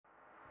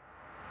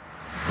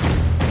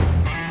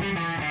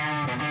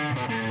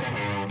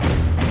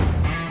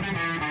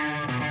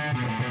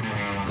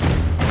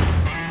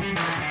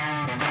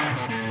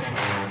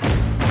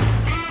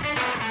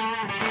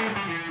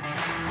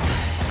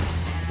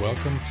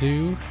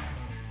to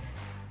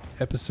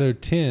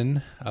episode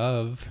 10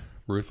 of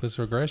Ruthless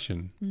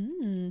Regression.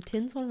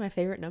 10's one of my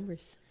favorite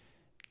numbers.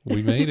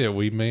 We made it.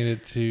 We made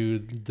it to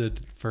the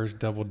first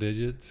double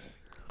digits.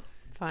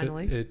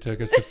 Finally. It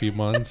took us a few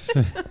months,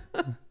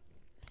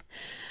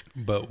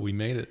 but we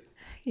made it.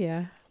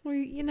 Yeah.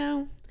 We're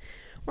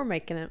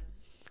making it.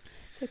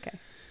 It's okay.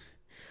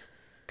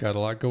 Got a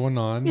lot going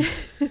on.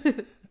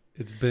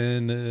 It's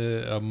been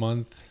a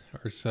month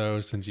or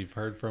so since you've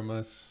heard from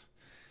us.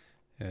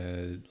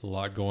 A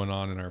lot going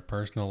on in our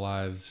personal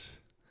lives.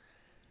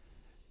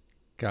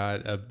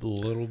 Got a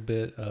little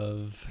bit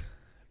of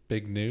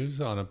big news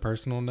on a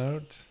personal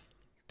note.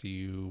 Do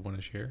you want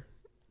to share?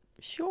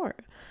 Sure.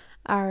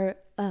 Our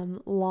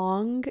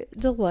long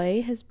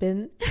delay has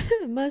been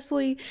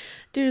mostly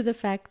due to the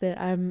fact that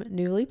I'm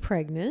newly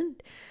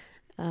pregnant.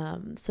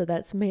 So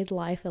that's made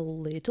life a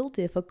little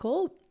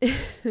difficult.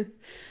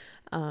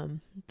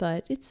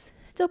 But it's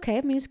okay.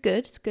 I mean, it's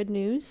good. It's good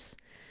news.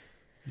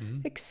 Mm-hmm.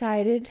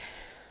 Excited.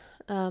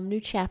 New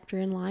chapter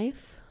in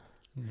life.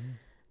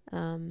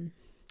 Mm-hmm.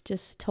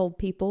 Just told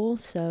people,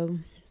 so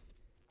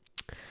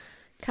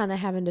kind of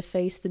having to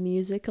face the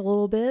music a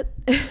little bit.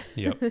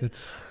 Yep,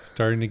 it's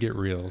starting to get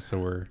real. So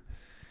we're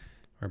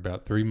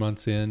about 3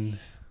 months in.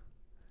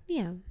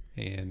 Yeah.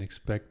 And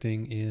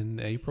expecting in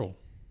April.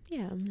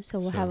 Yeah, so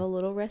we'll have a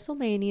little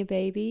WrestleMania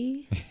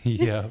baby.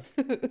 Yeah.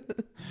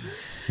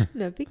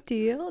 No big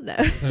deal. No.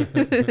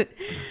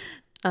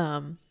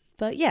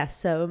 But yeah,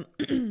 so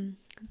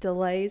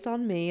delays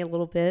on me a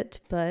little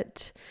bit,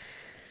 but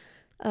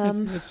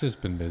it's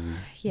just been busy.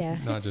 Yeah.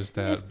 Not just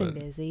that, it's been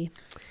busy.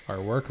 Our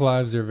work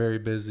lives are very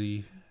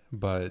busy,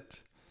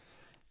 but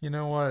you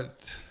know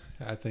what?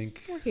 I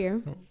think we're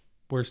here.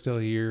 We're still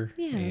here.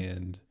 Yeah.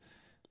 And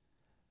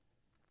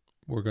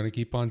we're going to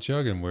keep on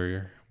chugging.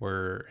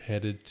 We're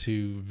headed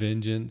to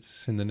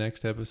vengeance in the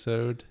next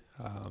episode.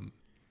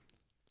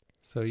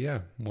 So yeah,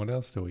 what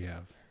else do we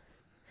have?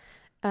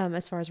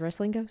 As far as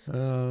wrestling goes?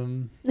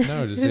 No,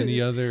 just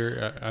any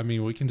other. I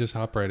mean, we can just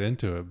hop right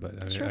into it,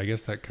 but sure. I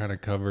guess that kind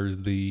of covers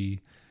the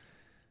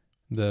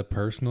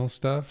personal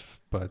stuff.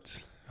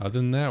 But other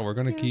than that, we're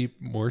gonna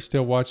we're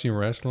still watching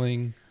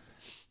wrestling.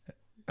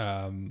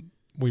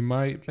 We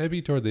might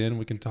maybe toward the end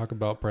we can talk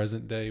about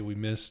present day. We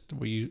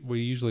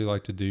usually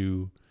like to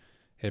do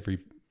every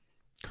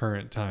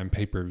current time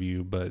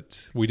pay-per-view,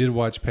 but we did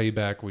watch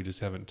Payback. We just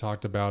haven't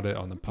talked about it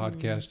on the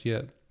podcast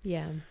yet.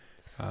 Yeah.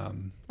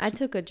 I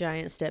took a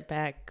giant step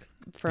back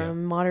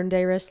from modern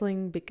day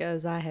wrestling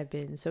because I have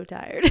been so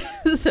tired.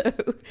 So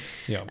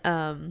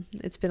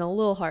it's been a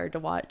little hard to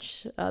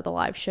watch the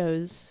live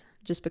shows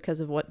just because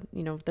of what,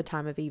 the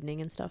time of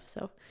evening and stuff.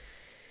 So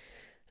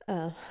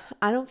I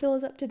don't feel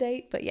as up to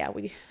date, but yeah,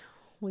 we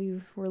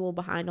were a little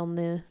behind on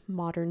the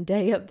modern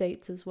day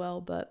updates as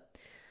well, but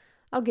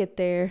I'll get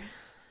there.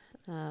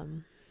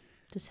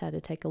 Just had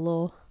to take a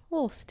little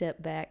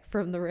step back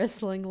from the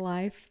wrestling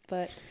life,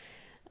 but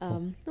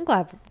I'm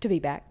glad to be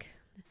back.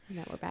 And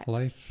that we're back.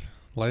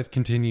 Life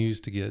continues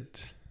to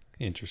get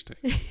interesting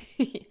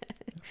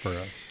for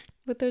us.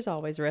 But there's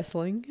always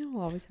wrestling.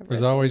 We'll always have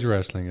There's always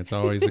wrestling. It's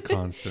always a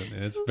constant.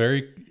 And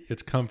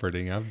it's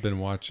comforting. I've been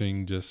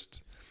watching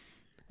just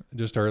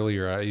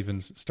earlier. I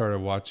even started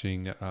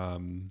watching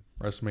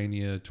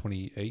WrestleMania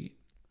 28.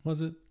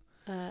 Was it?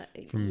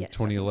 From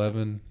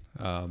 2011.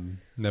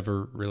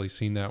 Never really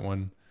seen that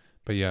one,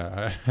 but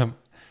yeah,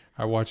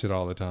 I watch it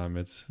all the time.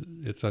 It's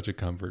such a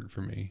comfort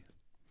for me.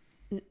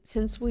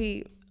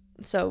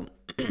 So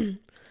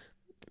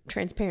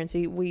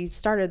transparency, we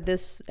started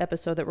this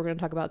episode that we're going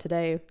to talk about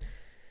today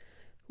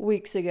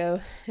weeks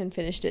ago and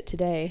finished it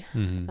today.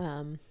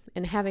 Mm-hmm.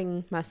 And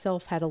having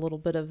myself had a little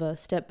bit of a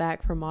step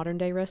back from modern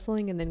day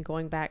wrestling and then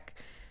going back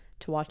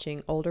to watching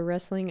older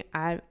wrestling,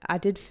 I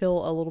did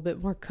feel a little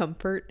bit more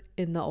comfort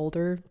in the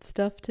older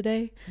stuff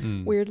today,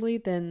 weirdly,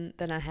 than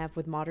I have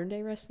with modern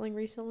day wrestling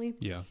recently.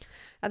 Yeah.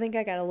 I think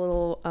I got a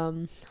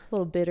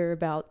little bitter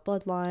about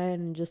Bloodline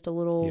and just a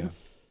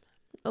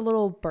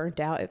little burnt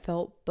out, it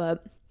felt,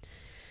 but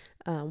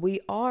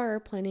we are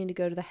planning to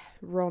go to the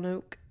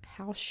Roanoke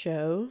House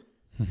show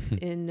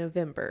in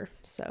November,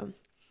 so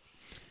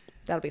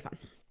that'll be fun.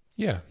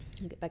 Yeah.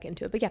 I'll get back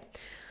into it, but yeah,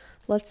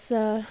 let's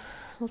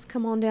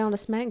come on down to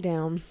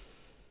SmackDown.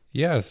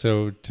 Yeah,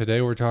 so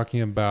today we're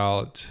talking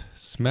about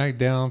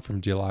SmackDown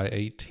from July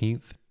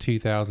 18th,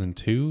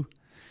 2002.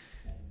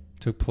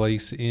 Took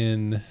place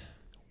in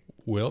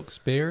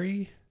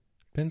Wilkes-Barre,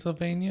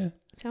 Pennsylvania.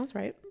 Sounds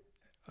right.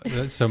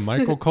 So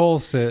Michael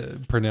Cole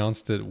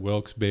pronounced it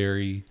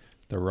Wilkes-Barre.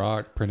 The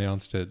Rock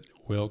pronounced it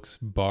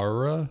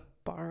Wilkes-Barre.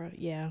 Barre,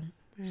 yeah.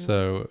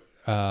 So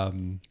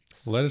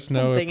let us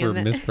know if we're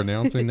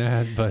mispronouncing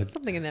that, but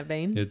something in that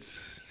vein.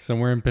 It's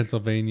somewhere in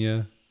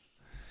Pennsylvania.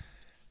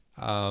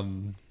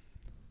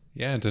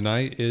 And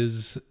tonight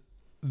is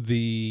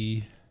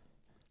the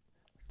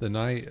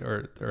night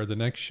or the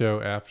next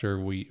show after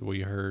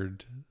we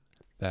heard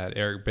that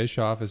Eric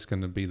Bischoff is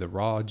going to be the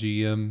Raw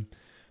GM.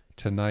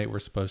 Tonight we're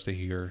supposed to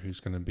hear who's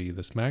going to be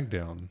the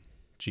SmackDown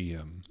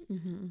GM.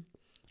 Mm-hmm.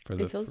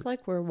 It feels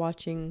like we're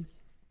watching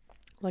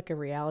like a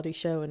reality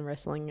show and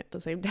wrestling at the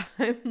same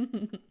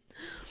time.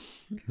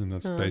 And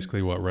that's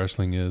basically what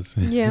wrestling is.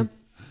 Yeah,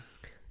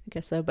 I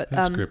guess so. But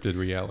scripted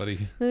reality.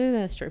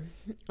 That's true.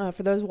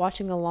 For those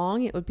watching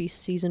along, it would be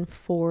season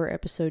 4,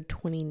 episode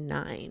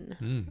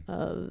 29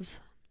 of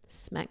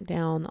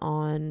SmackDown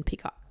on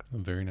Peacock.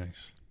 Very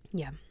nice.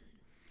 Yeah.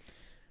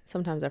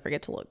 Sometimes I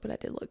forget to look, but I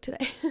did look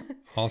today.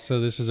 Also,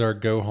 this is our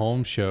go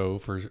home show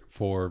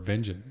for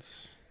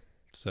Vengeance.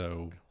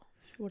 So,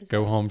 what is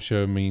go that? home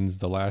show means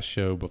the last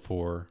show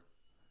before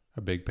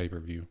a big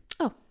pay-per-view.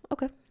 Oh,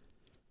 okay.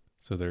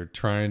 So they're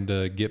trying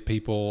to get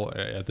people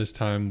at this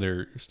time.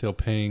 They're still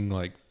paying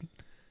like,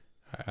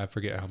 I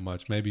forget how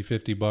much, maybe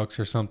 $50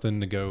 or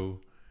something to go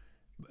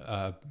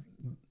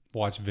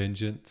watch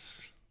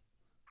Vengeance.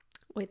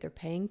 Wait, they're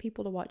paying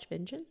people to watch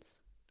Vengeance?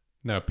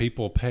 No,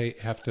 people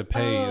have to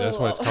pay. Oh. That's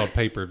why it's called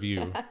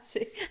pay-per-view. I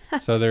see.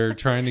 So they're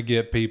trying to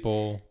get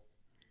people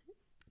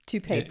to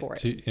pay for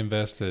it.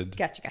 Invested.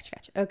 Gotcha.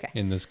 Okay.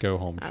 In this go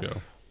home show.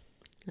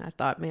 I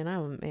thought, man, I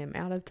am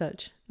out of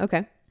touch.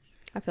 Okay.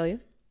 I feel you.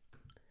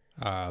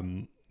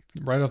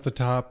 Right off the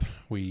top,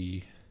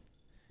 we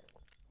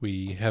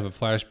have a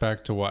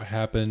flashback to what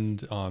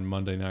happened on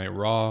Monday Night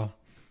Raw,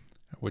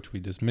 which we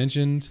just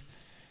mentioned.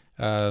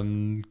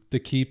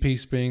 The key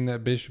piece being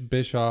that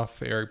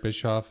Eric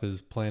Bischoff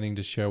is planning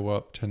to show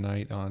up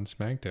tonight on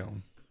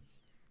SmackDown.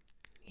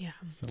 Yeah,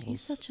 so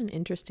he's such an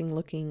interesting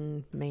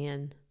looking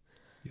man.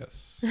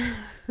 Yes.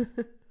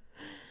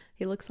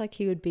 He looks like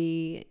he would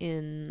be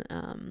in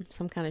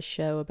some kind of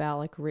show about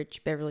like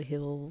rich Beverly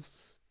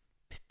Hills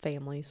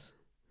families.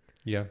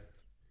 Yeah.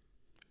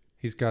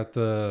 He's got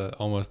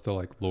almost the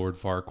like Lord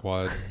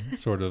Farquaad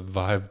sort of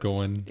vibe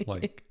going.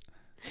 Like,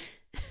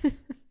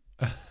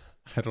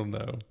 I don't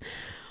know.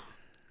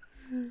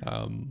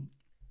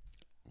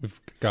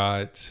 We've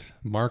got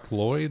Mark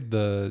Lloyd,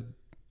 the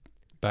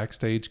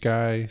backstage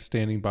guy,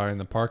 standing by in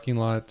the parking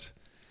lot,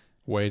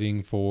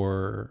 waiting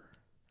for,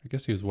 I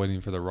guess he was waiting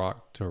for The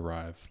Rock to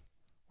arrive,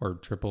 or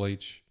Triple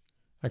H.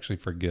 I actually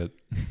forget.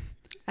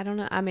 I don't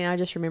know. I mean, I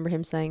just remember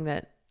him saying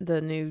that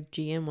the new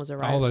GM was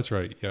arriving. Oh, that's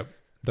right. Yep.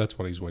 That's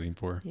what he's waiting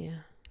for. Yeah.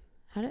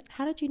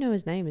 How did you know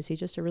his name? Is he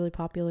just a really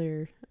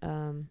popular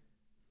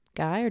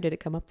guy, or did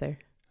it come up there?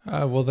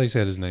 Well, they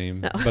said his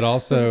name, but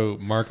also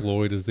Mark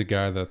Lloyd is the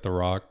guy that The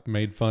Rock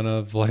made fun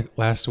of like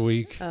last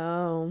week.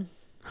 Oh,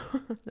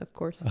 of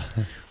course.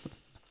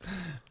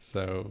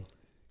 So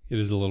it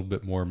is a little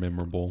bit more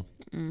memorable.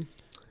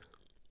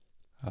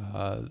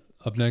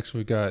 Up next,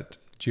 we've got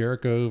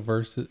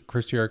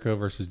Chris Jericho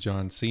versus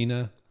John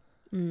Cena.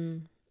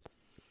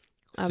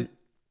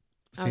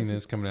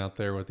 Cena's coming out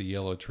there with the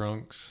yellow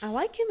trunks. I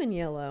like him in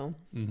yellow.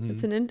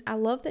 Mm-hmm. I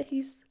love that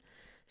it's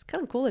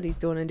kind of cool that he's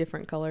doing a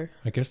different color.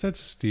 I guess that's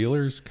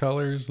Steelers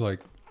colors. Like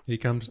he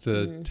comes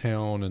to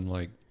town and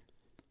like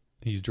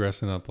he's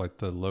dressing up like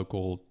the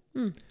local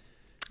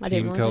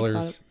team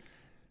colors.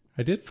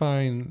 I did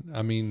find,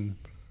 I mean,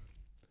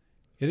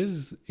 it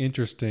is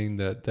interesting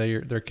that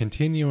they're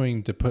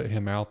continuing to put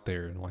him out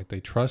there and like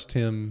they trust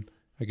him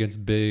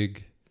against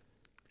big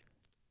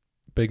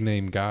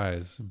name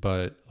guys,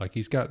 but like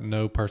he's got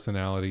no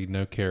personality,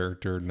 no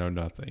character, no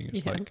nothing.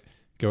 It's like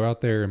go out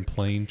there in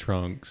plain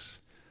trunks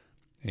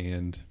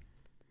and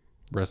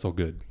wrestle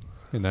good,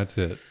 and that's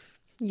it.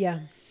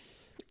 Yeah.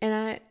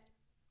 And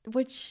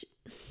which,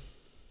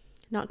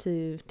 not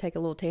to take a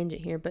little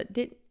tangent here, but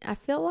didn't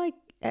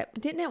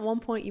at one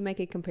point you make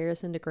a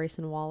comparison to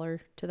Grayson Waller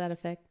to that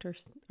effect or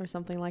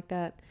something like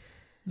that?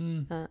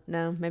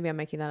 No, maybe I'm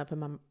making that up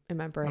in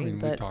my brain. I mean,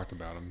 we talked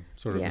about him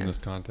sort of in this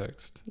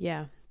context.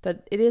 Yeah,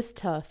 but it is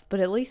tough. But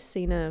at least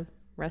Cena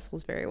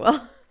wrestles very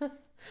well.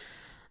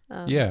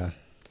 Yeah.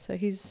 So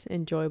he's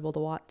enjoyable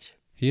to watch.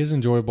 He is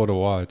enjoyable to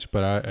watch,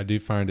 but I do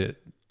find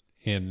it,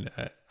 and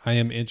I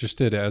am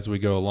interested as we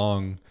go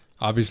along.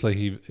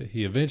 Obviously,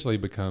 he eventually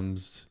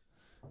becomes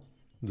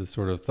the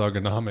sort of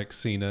thugonomic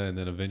Cena, and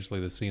then eventually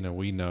the Cena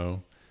we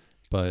know.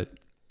 But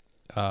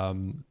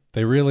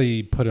they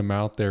really put him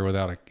out there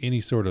without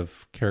any sort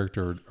of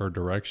character or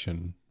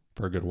direction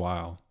for a good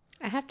while.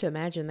 I have to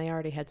imagine they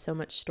already had so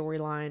much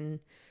storyline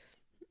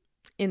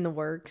in the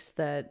works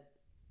that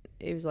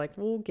it was like,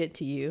 we'll get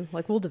to you.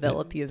 Like, we'll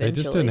develop you eventually. They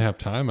just didn't have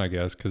time, I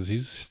guess, because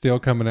he's still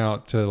coming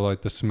out to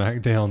like the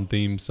SmackDown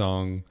theme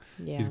song.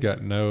 Yeah. He's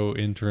got no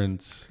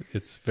entrance.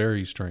 It's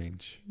very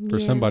strange for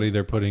somebody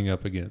they're putting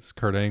up against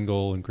Kurt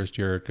Angle and Chris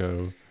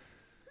Jericho.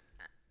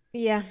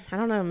 Yeah, I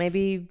don't know.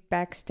 Maybe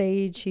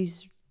backstage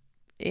he's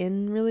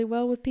in really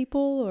well with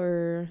people,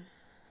 or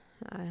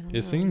I don't know.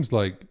 It seems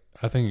like,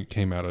 I think it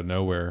came out of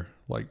nowhere.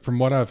 Like from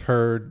what I've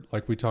heard,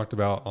 like we talked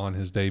about on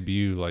his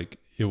debut, like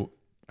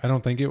I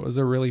don't think it was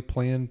a really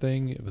planned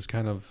thing. It was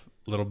kind of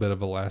a little bit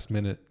of a last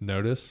minute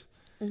notice.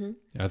 Mm-hmm.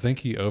 I think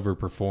he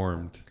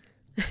overperformed.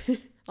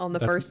 On the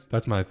first.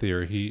 That's my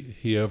theory.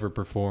 He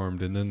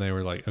overperformed, and then they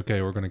were like,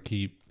 okay, we're going to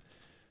keep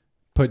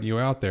putting you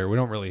out there. We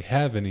don't really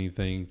have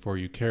anything for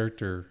you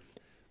character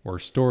or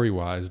story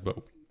wise, but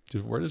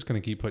we're just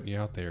going to keep putting you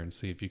out there and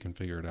see if you can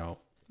figure it out.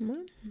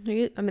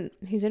 Mm-hmm. I mean,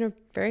 he's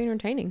very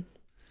entertaining.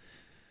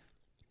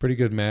 Pretty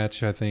good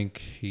match. I think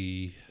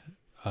he's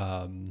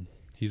a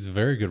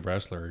very good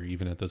wrestler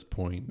even at this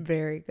point.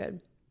 Very good.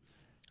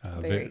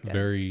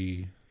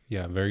 Very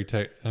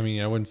good. I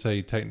mean, I wouldn't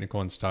say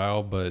technical in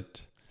style,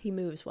 but he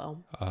moves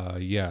well.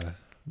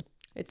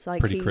 It's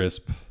like pretty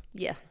crisp.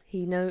 Yeah,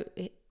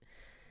 I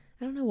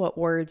don't know what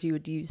words you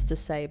would use to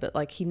say, but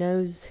like he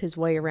knows his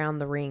way around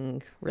the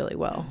ring really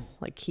well.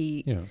 Like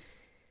I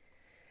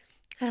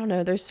don't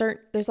know. There's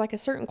like a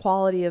certain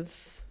quality of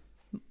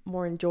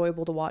more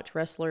enjoyable to watch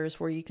wrestlers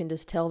where you can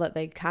just tell that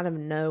they kind of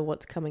know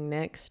what's coming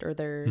next, or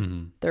they're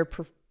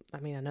I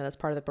mean, I know that's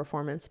part of the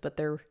performance, but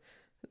they're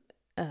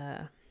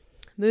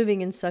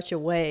moving in such a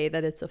way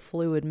that it's a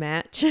fluid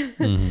match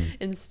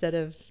instead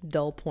of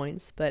dull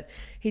points. But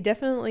he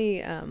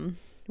definitely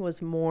was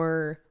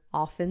more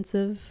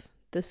offensive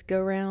this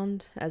go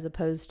round as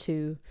opposed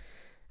to,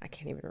 I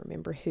can't even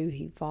remember who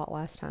he fought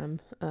last time.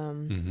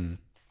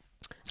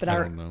 But I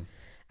don't know.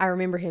 I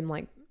remember him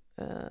like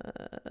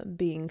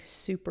being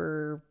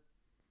super,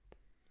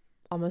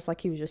 almost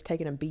like he was just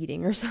taking a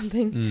beating or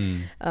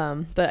something.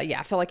 But yeah,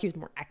 I felt like he was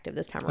more active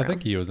this time around. I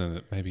think he was in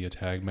maybe a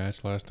tag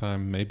match last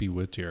time, maybe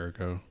with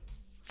Jericho.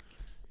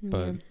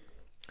 But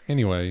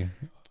anyway,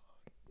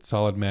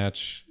 solid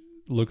match.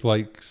 Looked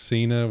like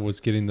Cena was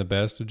getting the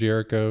best of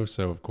Jericho,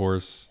 so of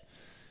course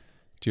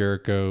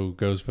Jericho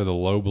goes for the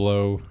low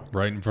blow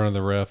right in front of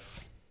the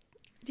ref.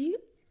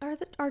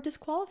 Are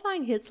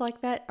disqualifying hits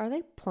like that, are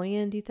they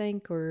planned, do you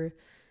think? Or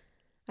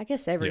I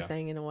guess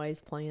everything in a way is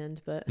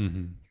planned, but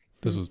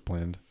this was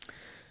planned.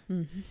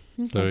 Okay.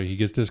 So he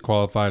gets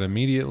disqualified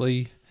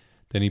immediately.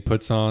 Then he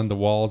puts on the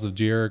walls of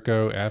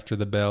Jericho after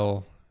the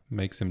bell,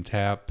 makes him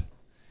tap,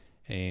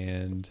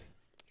 and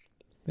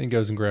then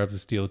goes and grabs a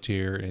steel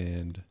chair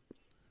and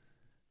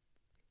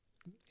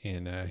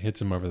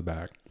hits him over the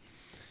back.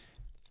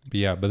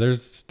 But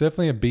there's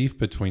definitely a beef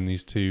between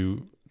these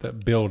two.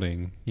 That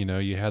building,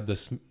 you had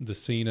the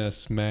Cena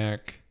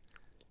Smack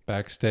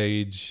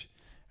backstage.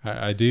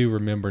 I do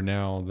remember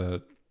now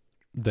that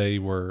they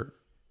were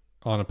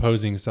on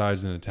opposing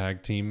sides in a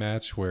tag team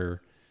match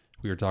where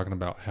we were talking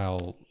about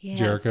how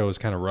Jericho was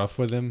kind of rough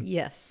with him.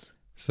 Yes.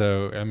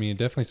 So, I mean, it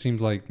definitely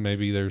seems like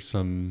maybe there's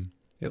some,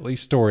 at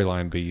least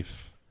storyline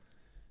beef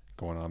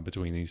going on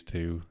between these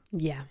two.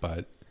 Yeah.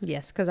 But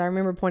yes, because I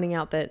remember pointing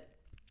out that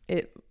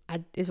it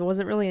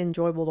wasn't really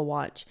enjoyable to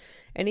watch.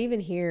 And even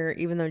here,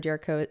 even though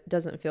Jericho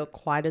doesn't feel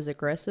quite as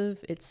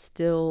aggressive, it's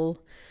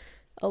still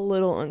a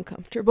little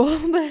uncomfortable,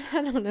 but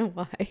I don't know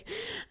why.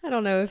 I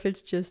don't know if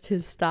it's just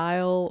his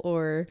style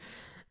or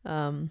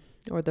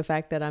the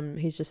fact that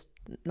he's just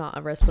not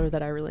a wrestler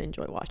that I really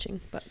enjoy watching.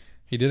 But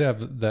he did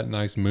have that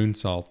nice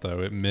moonsault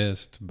though. It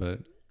missed, but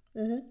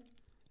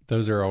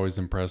those are always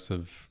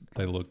impressive.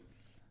 They look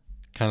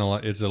kind of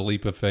like it's a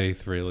leap of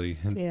faith, really.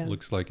 It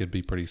looks like it'd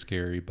be pretty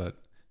scary, but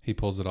he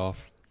pulls it off.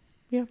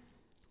 Yeah.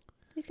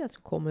 He's got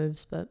some cool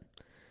moves, but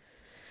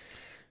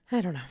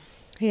I don't know.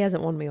 He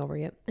hasn't won me over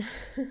yet.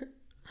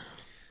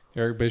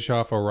 Eric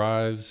Bischoff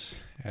arrives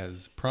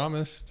as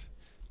promised,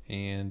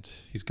 and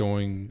he's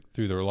going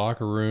through their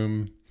locker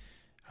room,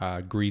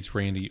 greets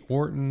Randy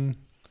Orton,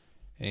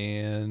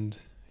 and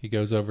he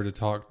goes over to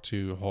talk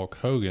to Hulk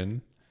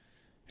Hogan,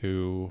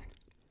 who,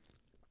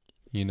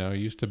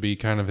 used to be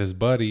kind of his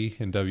buddy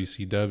in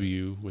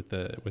WCW with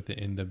the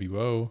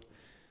NWO.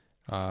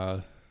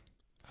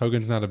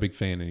 Hogan's not a big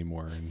fan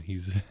anymore, and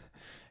he's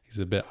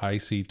a bit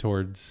icy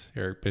towards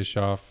Eric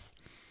Bischoff,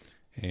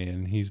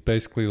 and he's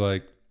basically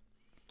like,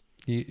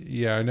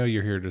 yeah, I know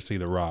you're here to see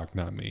The Rock,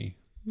 not me.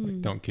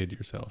 Like, don't kid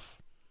yourself.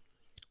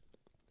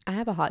 I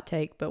have a hot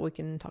take, but we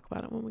can talk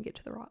about it when we get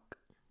to The Rock.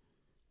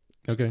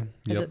 Okay.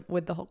 Is it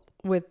with the Hulk?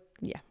 With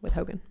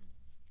Hogan.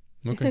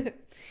 Okay.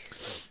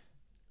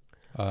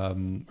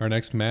 Our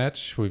next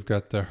match, we've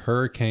got the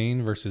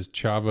Hurricane versus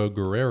Chavo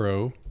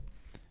Guerrero.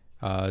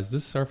 Is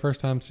this our first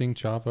time seeing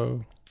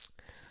Chavo?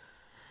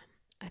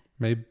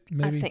 Maybe.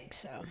 I think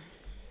so.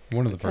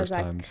 One of the first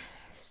times. I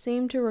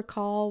seem to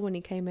recall when he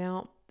came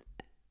out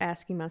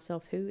asking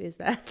myself, who is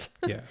that?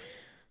 Yeah.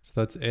 So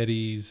that's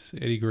Eddie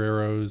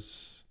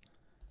Guerrero's,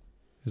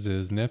 is it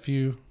his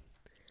nephew?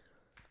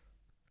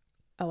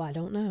 Oh, I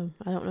don't know.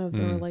 I don't know of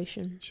the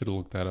relation. Should have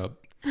looked that up.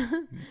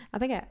 I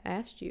think I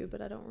asked you,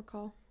 but I don't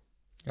recall.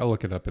 I'll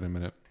look it up in a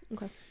minute.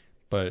 Okay.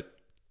 But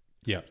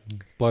yeah,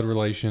 blood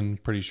relation,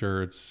 pretty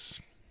sure it's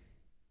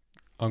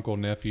uncle,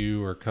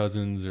 nephew, or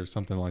cousins or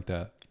something like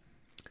that.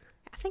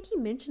 I think he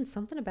mentioned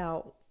something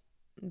about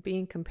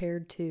being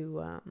compared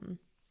to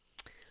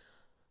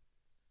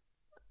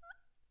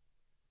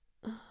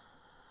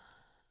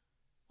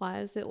why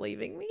is it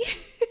leaving me?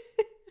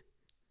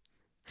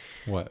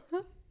 What?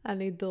 I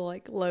need the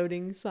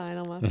loading sign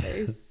on my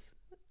face.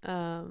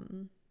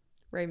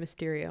 Rey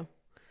Mysterio.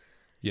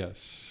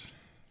 Yes.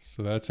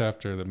 So that's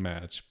after the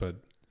match, but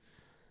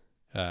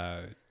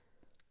I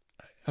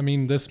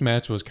mean, this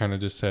match was kind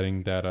of just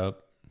setting that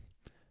up.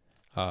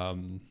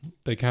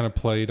 They kind of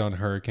played on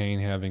Hurricane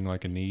having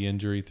like a knee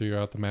injury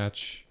throughout the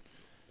match.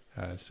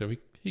 So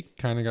he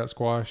kind of got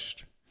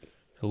squashed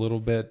a little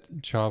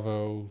bit.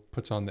 Chavo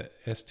puts on the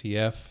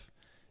STF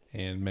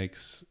and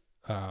makes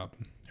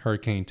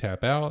Hurricane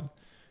tap out.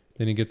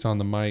 Then he gets on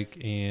the mic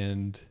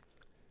and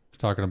is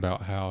talking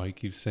about how he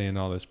keeps saying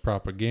all this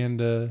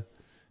propaganda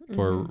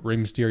for Rey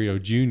Mysterio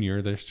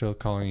Jr. They're still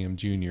calling him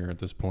Jr. at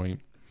this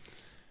point.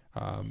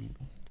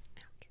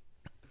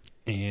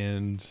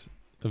 And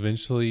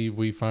eventually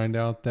we find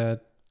out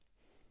that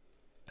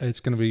it's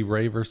going to be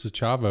Rey versus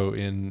Chavo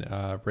in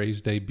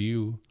Rey's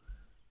debut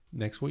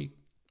next week.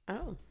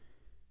 Oh,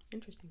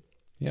 interesting.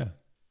 Yeah.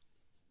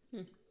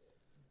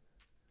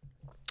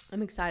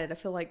 I'm excited. I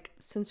feel like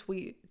since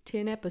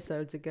 10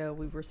 episodes ago,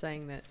 we were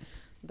saying that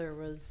there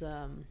was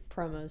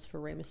promos for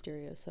Rey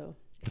Mysterio. So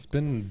it's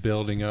been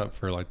building up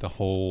for like the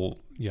whole,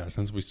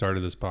 since we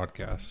started this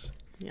podcast.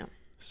 Yeah.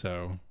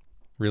 So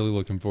really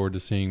looking forward to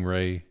seeing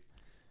Rey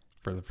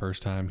for the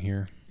first time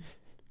here.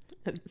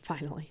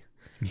 Finally.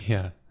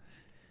 Yeah.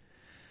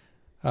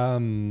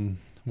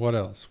 What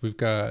else? We've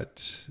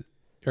got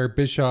Eric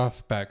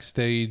Bischoff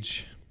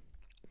backstage.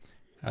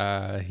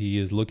 He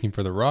is looking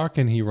for The Rock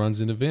and he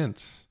runs into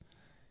Vince.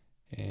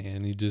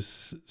 And he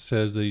just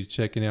says that he's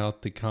checking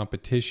out the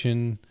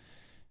competition.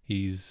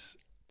 He's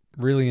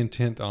really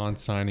intent on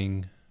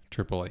signing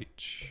Triple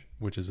H,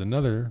 which is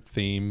another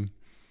theme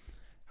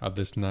of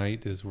this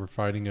night, is we're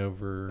fighting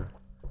over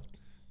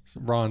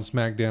Raw and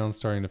SmackDown,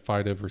 starting to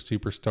fight over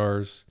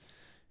superstars.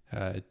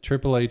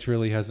 Triple H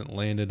really hasn't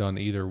landed on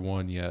either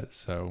one yet,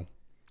 so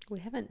we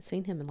haven't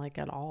seen him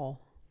at all.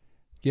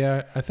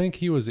 Yeah, I think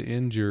he was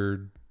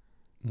injured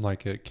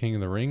like at King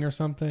of the Ring or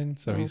something,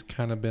 so he's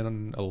kind of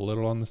been a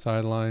little on the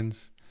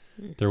sidelines.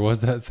 There was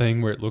that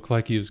thing where it looked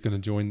like he was going to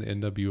join the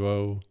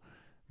NWO,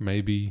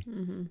 maybe,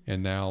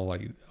 and now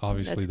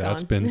obviously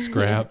that's been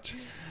scrapped.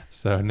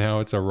 So now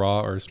it's a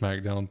Raw or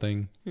SmackDown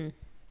thing.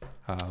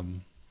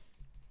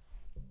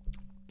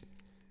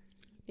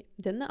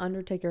 Then The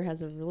Undertaker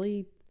has a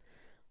really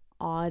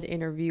odd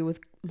interview with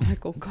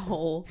Michael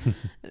Cole.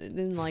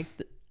 Then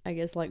I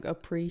guess a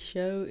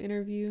pre-show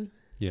interview.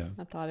 Yeah.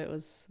 I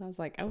was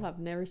like, oh, I've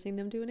never seen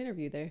them do an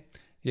interview there.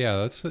 Yeah,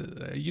 that's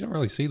you don't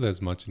really see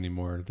those much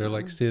anymore.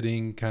 They're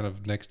sitting kind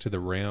of next to the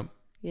ramp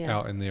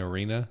out in the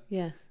arena.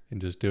 Yeah.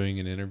 And just doing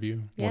an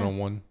interview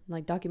one-on-one.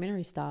 Like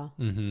documentary style.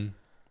 Mm-hmm.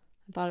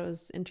 I thought it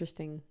was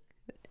interesting.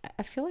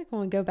 I feel like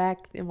when we go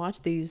back and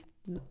watch these,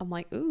 I'm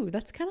like, ooh,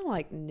 that's kind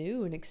of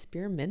new and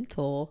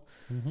experimental.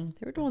 They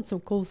were doing some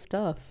cool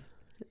stuff.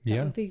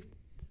 Yeah. It'd be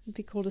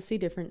cool to see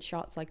different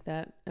shots like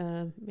that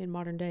in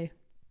modern day.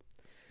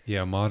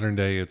 Yeah, modern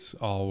day, it's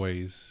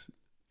always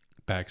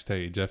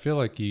backstage. I feel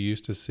like you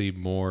used to see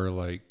more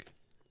kind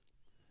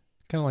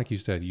of like you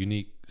said,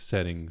 unique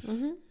settings.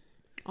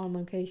 On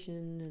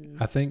location.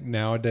 And I think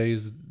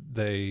nowadays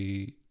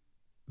they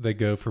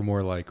go for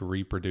more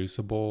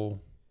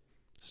reproducible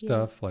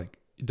stuff. Yeah.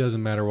 It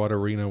doesn't matter what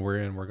arena we're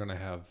in, we're going to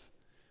have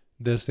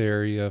this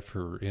area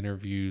for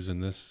interviews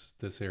and this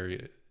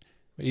area.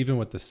 Even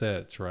with the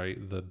sets, right?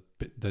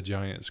 The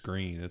giant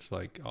screen, it's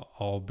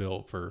all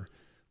built for,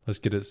 let's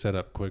get it set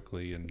up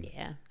quickly. And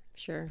yeah,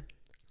 sure.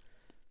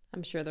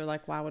 I'm sure they're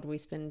why would we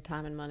spend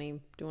time and money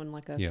doing a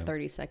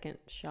 30-second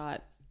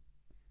shot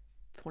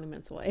 20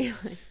 minutes away?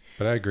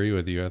 But I agree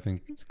with you. I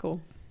think it's cool.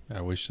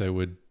 I wish they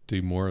would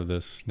do more of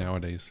this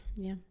nowadays.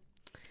 Yeah.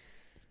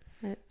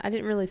 I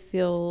didn't really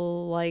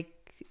feel like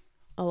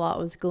a lot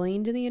was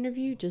gleaned in the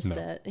interview, just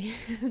that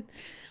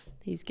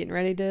he's getting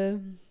ready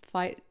to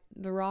fight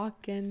The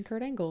Rock and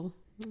Kurt Angle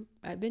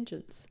at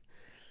Vengeance.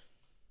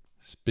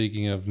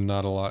 Speaking of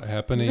not a lot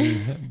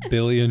happening,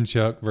 Billy and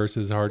Chuck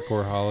versus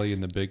Hardcore Holly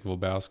and the Big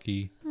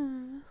Lebowski.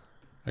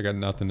 I got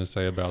nothing to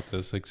say about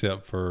this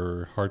except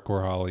for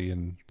Hardcore Holly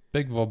and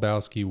Big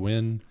Lebowski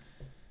win.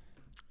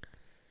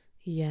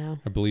 Yeah.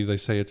 I believe they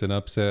say it's an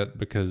upset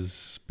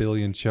because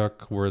Billy and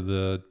Chuck were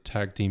the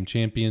tag team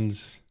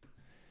champions,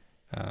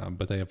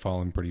 but they have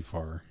fallen pretty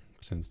far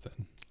since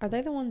then. Are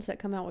they the ones that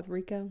come out with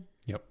Rico?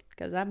 Yep.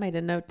 Because I made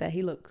a note that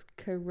he looks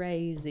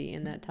crazy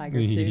in that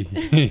tiger suit.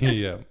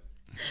 Yeah.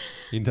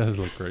 He does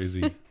look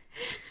crazy.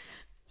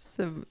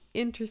 Some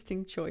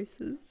interesting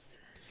choices.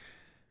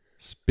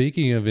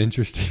 Speaking of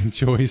interesting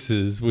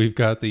choices, we've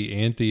got the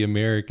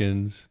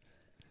anti-American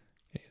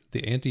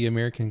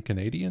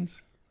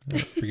Canadians? I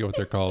forget what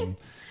they're called.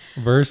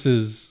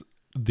 Versus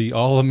the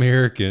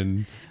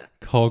All-American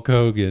Hulk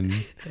Hogan,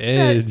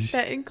 Edge.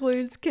 That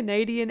includes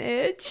Canadian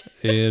Edge.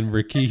 And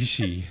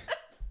Rikishi.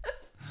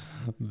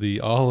 The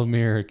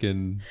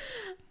All-American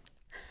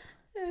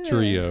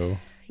trio.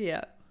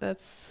 Yeah,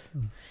 that's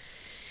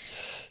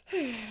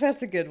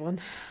a good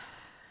one.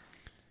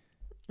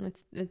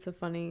 It's a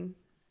funny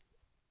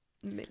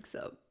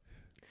mix-up.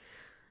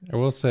 I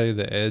will say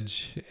the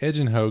Edge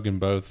and Hogan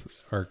both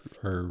are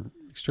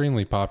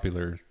extremely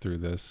popular through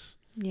this.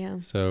 Yeah.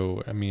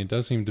 So, I mean, it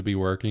does seem to be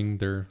working,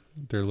 their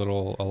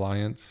little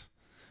alliance.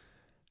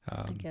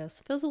 I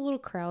guess. Feels a little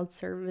crowd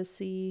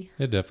servicey.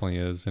 It definitely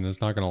is, and it's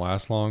not going to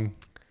last long,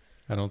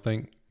 I don't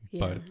think.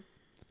 Yeah.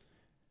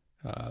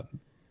 But,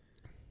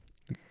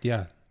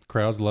 yeah,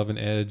 crowd's loving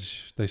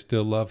Edge. They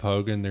still love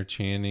Hogan. They're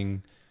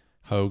chanting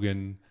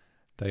Hogan.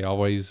 They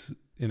always,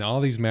 in all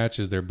these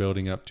matches, they're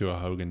building up to a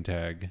Hogan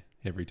tag.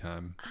 every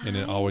time, and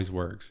it always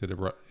works.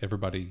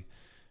 Everybody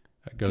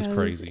goes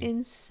crazy.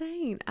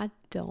 Insane. I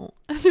don't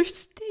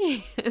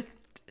understand.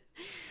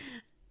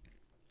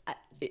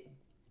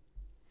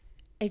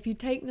 If you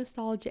take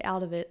nostalgia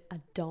out of it, I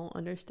don't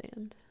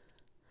understand.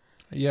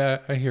 Yeah,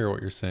 I hear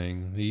what you're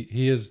saying.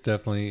 He is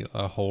definitely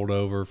a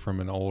holdover from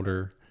an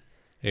older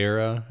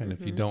era, and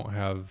if you don't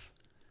have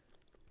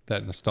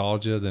that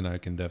nostalgia, then I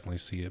can definitely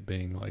see it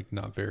being like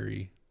not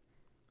very.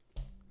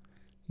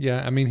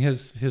 Yeah, I mean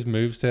his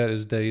moveset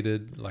is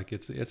dated. Like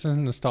it's a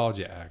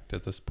nostalgia act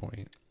at this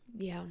point.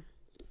 Yeah.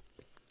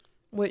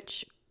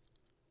 Which,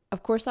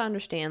 of course, I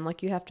understand.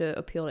 Like you have to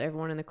appeal to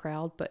everyone in the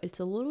crowd, but it's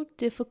a little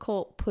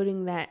difficult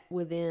putting that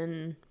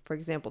within, for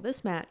example,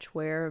 this match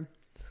where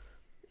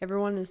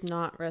everyone is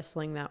not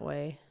wrestling that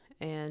way,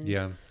 and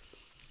yeah,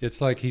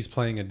 it's like he's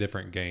playing a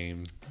different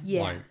game.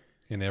 Yeah. Like,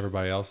 and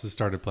everybody else has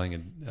started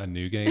playing a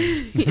new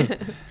game.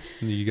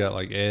 And you got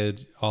like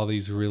Edge, all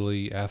these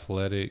really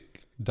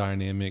athletic,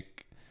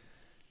 dynamic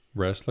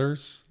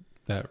wrestlers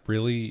that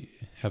really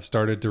have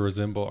started to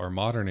resemble our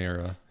modern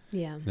era.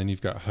 Yeah. And then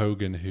you've got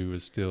Hogan, who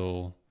is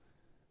still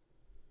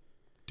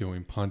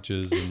doing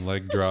punches and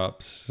leg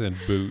drops and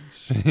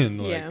boots,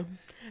 and like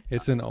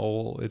it's an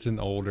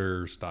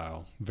older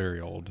style, very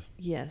old.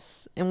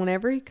 Yes. And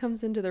whenever he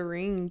comes into the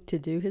ring to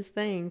do his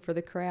thing for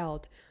the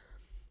crowd,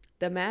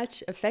 the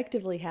match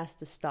effectively has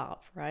to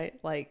stop, right?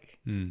 Like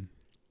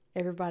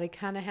everybody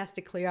kind of has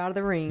to clear out of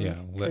the ring. Yeah,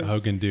 let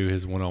Hogan do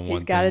his one-on-one.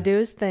 He's got to do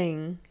his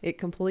thing. It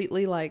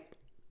completely like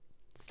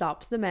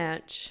stops the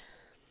match.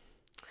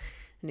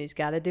 And he's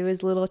got to do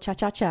his little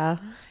cha-cha-cha.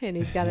 And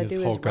he's got to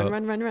do his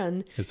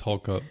run. His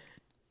Hulk up.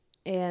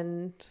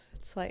 And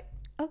it's like,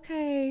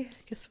 okay, I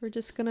guess we're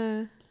just going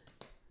to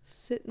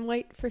sit and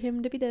wait for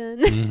him to be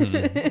done.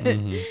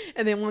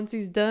 And then once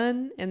he's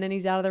done and then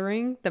he's out of the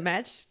ring, the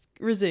match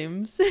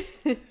resumes.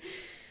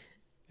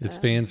 It's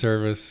fan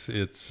service.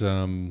 It's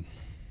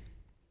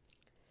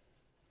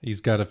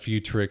he's got a few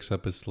tricks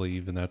up his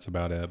sleeve, and that's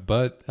about it.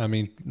 But I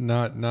mean,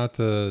 not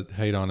to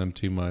hate on him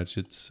too much.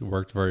 It's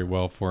worked very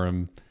well for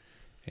him.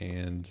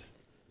 And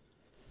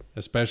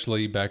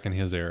especially back in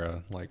his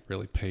era, like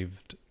really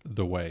paved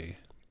the way.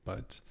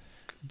 But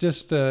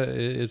just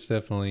it's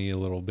definitely a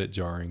little bit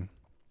jarring.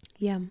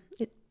 Yeah.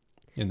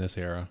 In this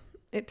era.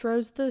 It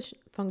throws the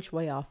feng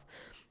shui off.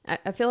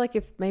 I feel like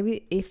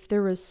if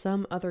there was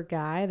some other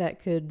guy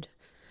that could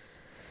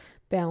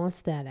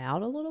balance that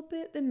out a little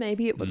bit, then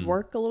maybe it would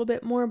work a little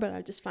bit more. But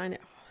I just find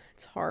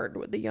it's hard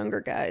with the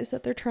younger guys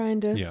that they're trying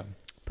to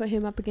put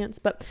him up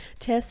against. But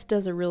Tess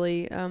does a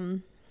really...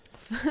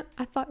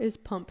 I thought his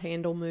pump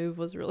handle move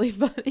was really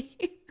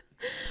funny.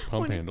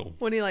 Handle.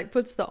 When he like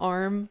puts the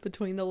arm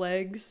between the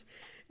legs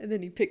and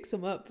then he picks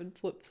him up and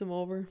flips him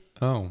over.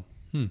 Oh.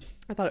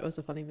 I thought it was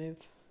a funny move.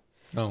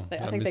 Oh,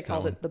 I think they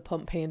called it the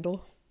pump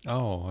handle.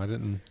 Oh, I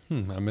didn't.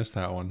 I missed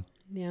that one.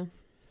 Yeah.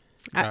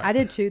 I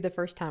did too the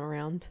first time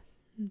around.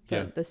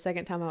 But the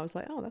second time I was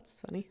like, oh,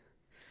 that's funny.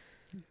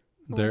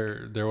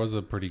 There was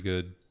a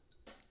pretty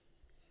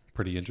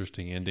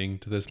interesting ending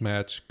to this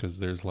match because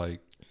there's like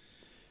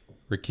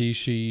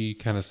Rikishi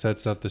kind of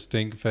sets up the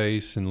stink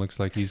face and looks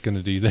like he's going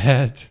to do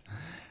that.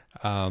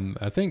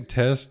 I think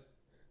Test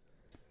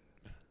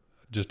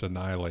just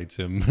annihilates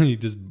him. he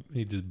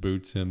just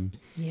boots him.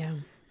 Yeah.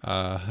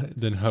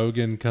 Then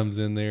Hogan comes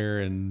in there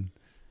and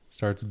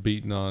starts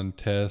beating on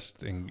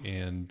Test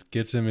and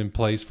gets him in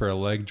place for a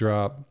leg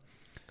drop.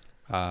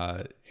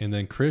 And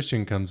then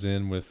Christian comes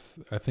in with,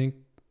 I think,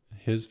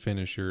 his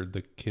finisher,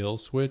 the kill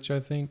switch, I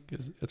think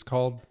it's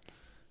called.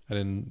 I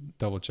didn't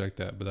double check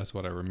that, but that's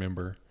what I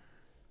remember.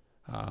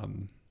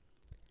 And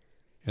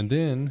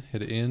then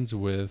it ends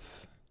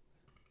with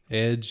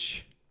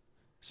Edge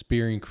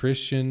spearing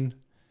Christian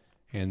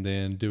and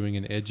then doing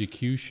an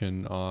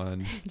execution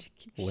on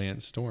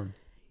Lance Storm.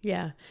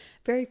 Yeah.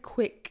 Very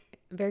quick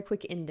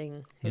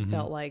ending. It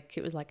felt like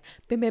it was like,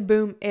 bam, bam,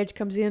 boom, Edge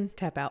comes in,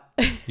 tap out.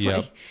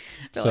 Yeah.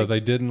 So they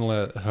didn't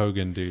let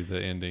Hogan do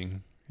the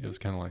ending. It was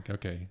kind of like,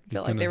 okay.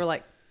 Felt like they were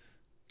like,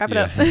 wrap it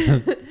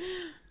up.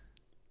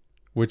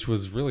 Which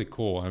was really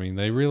cool. I mean,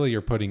 they really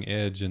are putting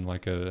Edge in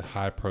like a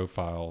high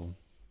profile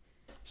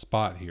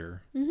spot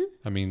here.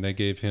 I mean, they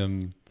gave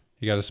him,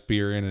 he got a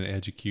spear and an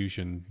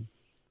execution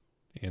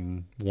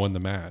and won the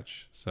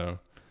match. So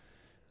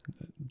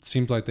it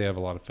seems like they have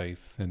a lot of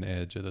faith in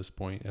Edge at this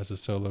point as a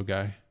solo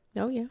guy.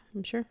 Oh yeah,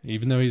 I'm sure.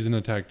 Even though he's in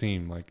a tag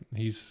team, like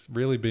he's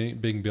really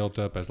being built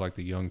up as like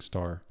the young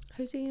star.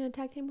 Who's he in a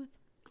tag team with?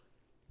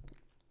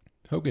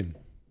 Hogan.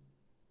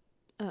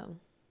 Oh.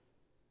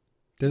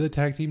 They're the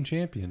tag team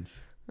champions.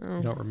 Oh.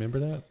 You don't remember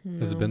that? No.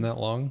 Has it been that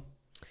long?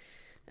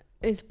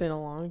 It's been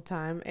a long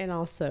time, and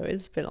also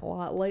it's been a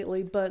lot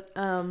lately. But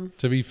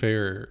to be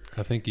fair,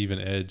 I think even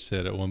Edge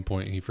said at one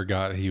point he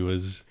forgot he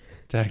was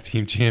tag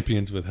team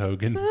champions with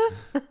Hogan.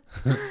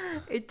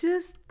 It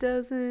just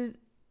doesn't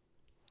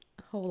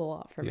hold a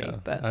lot for me.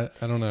 But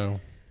I don't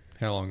know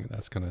how long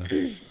that's gonna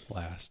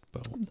last.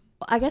 But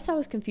I guess I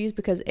was confused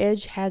because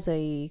Edge has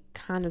a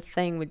kind of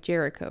thing with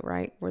Jericho,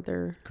 right? Where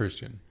they're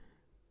Christian.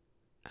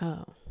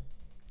 Oh.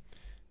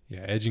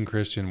 Yeah, Edge and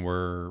Christian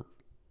were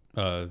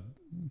a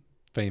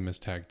famous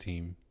tag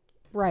team.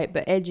 Right,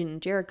 but Edge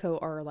and Jericho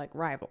are like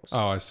rivals.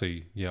 Oh, I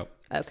see. Yep.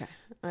 Okay.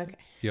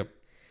 Yep.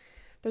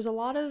 There's a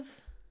lot of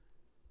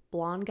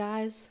blonde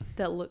guys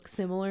that look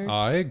similar.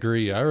 I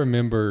agree. I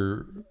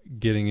remember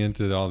getting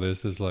into all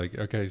this as like,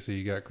 okay, so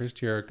you got Chris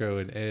Jericho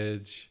and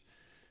Edge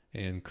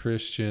and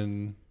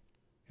Christian,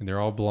 and they're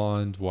all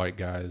blonde white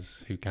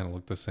guys who kind of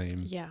look the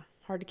same. Yeah,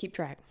 hard to keep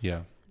track.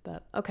 Yeah.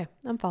 But okay,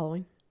 I'm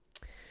following.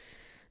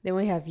 Then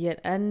we have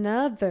yet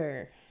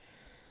another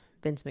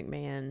Vince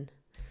McMahon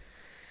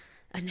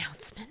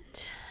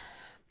announcement.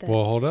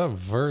 Well, hold up.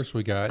 First,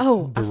 we got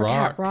The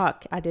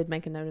Rock. I did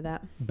make a note of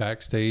that.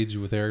 Backstage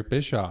with Eric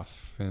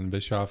Bischoff, and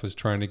Bischoff is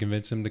trying to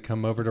convince him to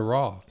come over to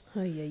Raw.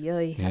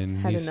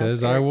 And he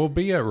says, "I will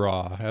be at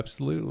Raw,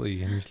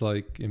 absolutely." And he's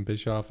like, and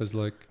Bischoff is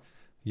like,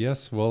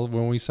 "Yes, well,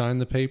 when we sign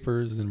the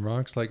papers," and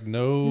Rock's like,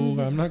 "No,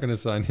 I'm not going to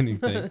sign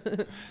anything."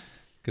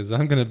 Because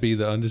I'm going to be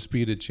the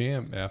undisputed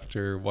champ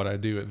after what I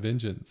do at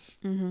Vengeance.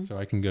 Mm-hmm. So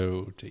I can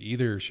go to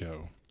either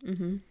show.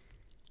 Mm-hmm.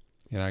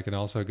 And I can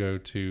also go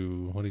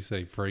to, what do you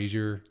say,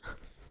 Frazier,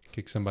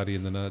 kick somebody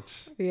in the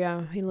nuts.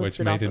 Yeah, he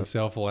listed which made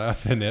himself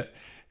laugh. And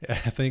I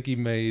think he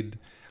made,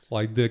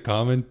 like, the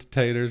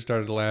commentators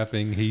started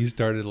laughing. He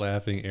started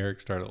laughing.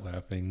 Eric started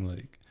laughing.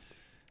 Like,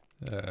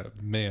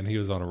 man, he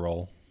was on a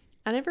roll.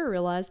 I never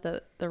realized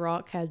that The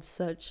Rock had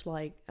such,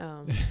 like...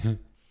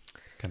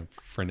 kind of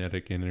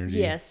frenetic energy.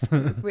 Yes.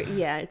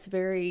 Yeah, it's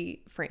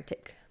very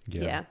frantic.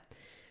 Yeah.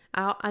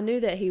 I knew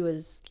that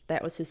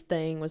that was his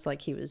thing, was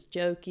like he was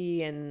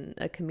jokey and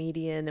a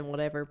comedian and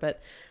whatever,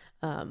 but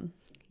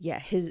yeah,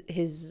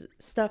 his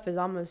stuff is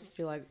almost,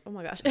 you're like, oh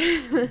my gosh.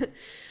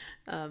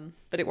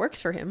 But it works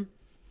for him.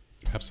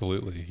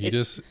 Absolutely. He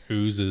just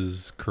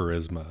oozes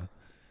charisma.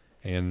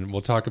 And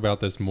we'll talk about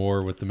this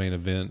more with the main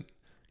event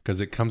because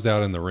it comes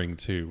out in the ring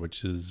too,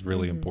 which is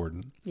really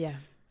important. Yeah.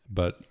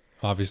 But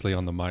obviously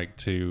on the mic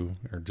too,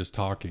 or just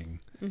talking.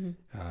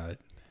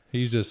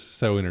 He's just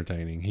so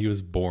entertaining. He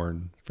was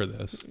born for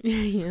this.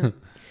 Yeah.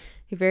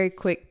 He's very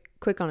quick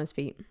on his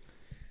feet.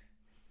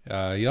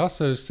 He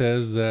also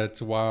says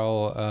that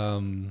while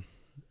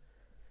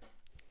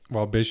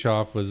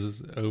Bischoff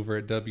was over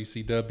at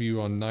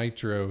WCW on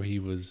Nitro, he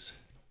was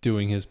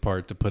doing his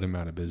part to put him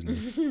out of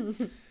business.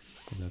 And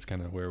that's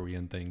kind of where we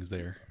end things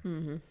there.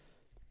 Mm-hmm.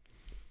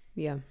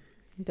 Yeah.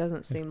 It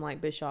doesn't seem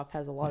like Bischoff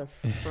has a lot of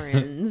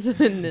friends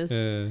in this.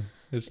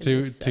 It's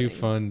too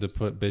fun to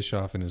put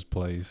Bischoff in his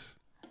place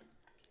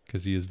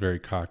because he is very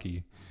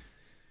cocky.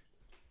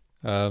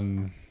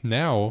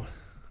 Now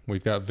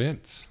we've got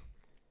Vince.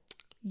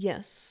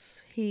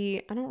 Yes.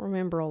 I don't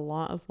remember a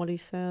lot of what he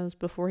says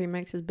before he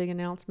makes his big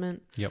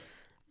announcement. Yep.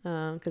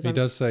 Because he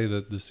does say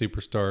that the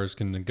superstars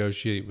can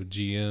negotiate with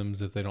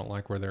GMs if they don't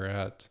like where they're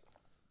at.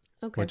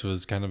 Okay. Which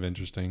was kind of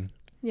interesting.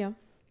 Yeah.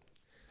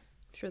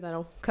 I'm sure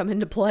that'll come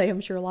into play.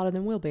 I'm sure a lot of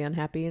them will be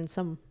unhappy in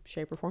some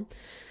shape or form.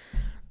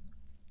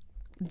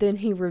 Then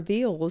he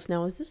reveals,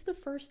 now is this the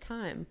first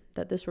time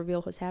that this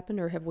reveal has happened,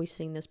 or have we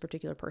seen this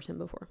particular person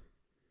before?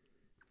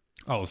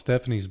 Oh,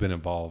 Stephanie's been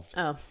involved.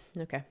 Oh,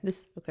 okay.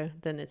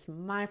 Then it's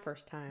my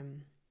first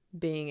time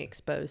being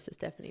exposed to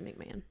Stephanie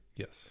McMahon.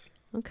 Yes.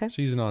 Okay.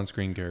 She's an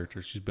on-screen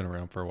character. She's been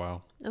around for a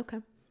while. Okay.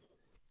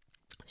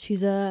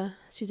 She's a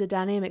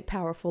dynamic,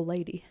 powerful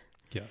lady.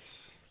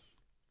 Yes.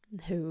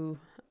 Who,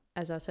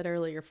 as I said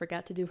earlier,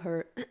 forgot to do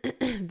her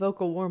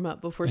vocal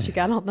warm-up before she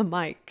got on the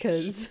mic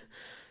because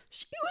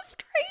she was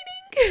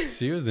training.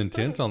 She was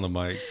intense on the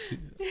mic,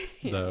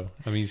 though.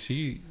 I mean,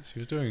 she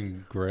was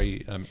doing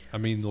great. I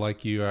mean,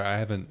 like you,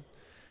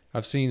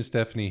 I've seen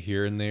Stephanie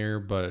here and there,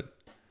 but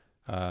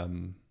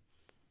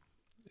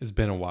it's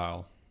been a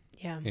while.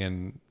 Yeah.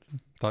 And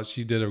thought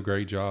she did a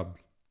great job.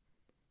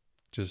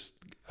 Just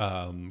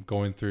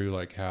going through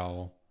like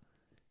how,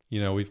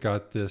 we've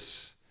got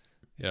this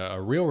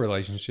a real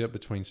relationship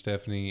between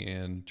Stephanie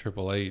and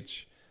Triple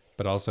H,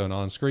 but also an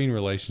on-screen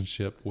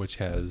relationship, which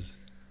has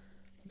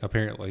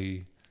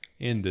apparently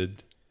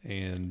ended,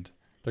 and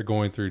they're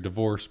going through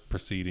divorce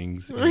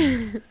proceedings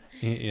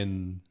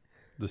in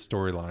the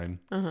storyline.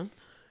 Uh-huh.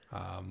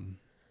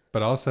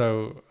 But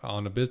also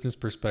on a business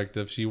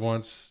perspective, she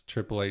wants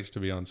Triple H to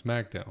be on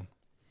SmackDown.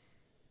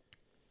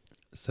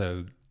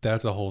 So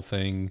that's a whole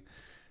thing.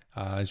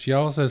 She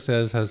also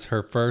says as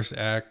her first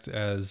act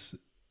as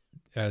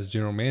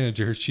general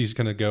manager, she's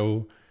going to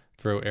go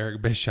throw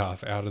Eric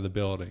Bischoff out of the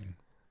building.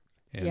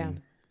 And yeah.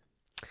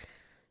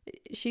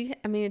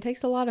 It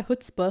takes a lot of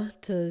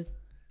chutzpah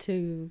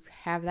to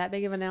have that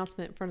big of an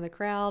announcement in front of the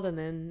crowd and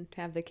then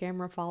have the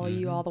camera follow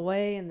you all the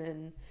way and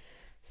then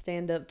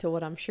stand up to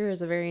what I'm sure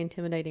is a very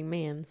intimidating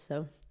man.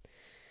 So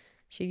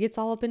she gets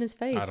all up in his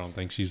face. I don't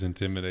think she's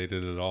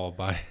intimidated at all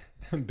by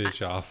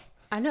Bischoff.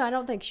 I know. I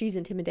don't think she's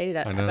intimidated,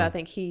 but I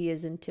think he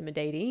is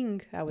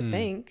intimidating, I would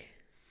think.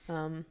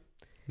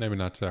 Maybe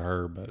not to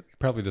her, but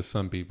probably to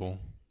some people.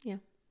 Yeah.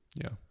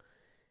 Yeah.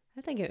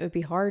 I think it would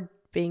be hard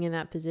being in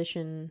that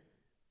position.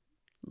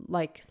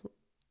 Like,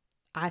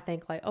 I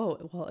think like, oh,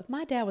 well, if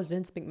my dad was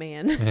Vince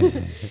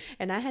McMahon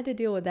and I had to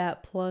deal with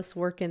that plus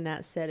work in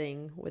that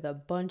setting with a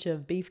bunch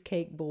of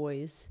beefcake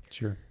boys.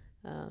 Sure.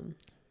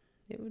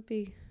 It would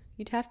be,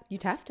 you'd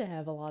have to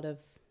have a lot of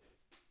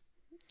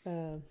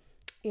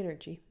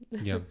energy.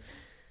 Yeah.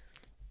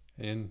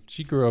 And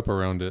she grew up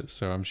around it,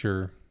 so I'm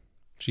sure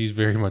she's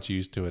very much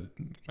used to it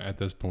at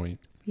this point.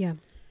 Yeah.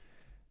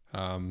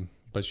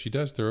 But she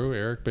does throw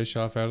Eric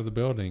Bischoff out of the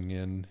building,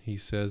 and he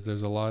says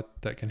there's a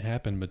lot that can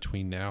happen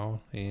between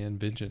now and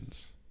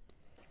Vengeance.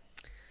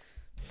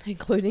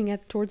 Including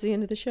towards the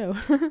end of the show.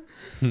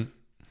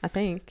 I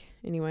think,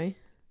 anyway.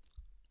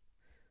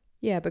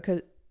 Yeah,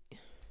 because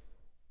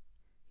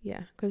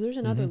there's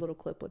another little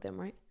clip with them,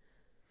 right?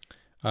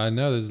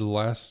 No, there's the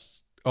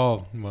last...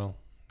 Oh, well,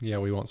 yeah,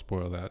 we won't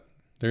spoil that.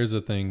 There's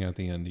a thing at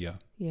the end, yeah.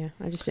 Yeah,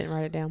 I just didn't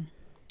write it down.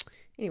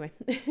 Anyway.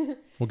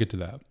 We'll get to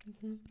that.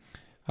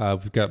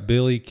 We've got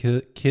Billy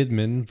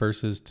Kidman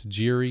versus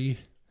Tajiri.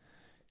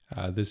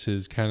 This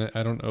is kind of...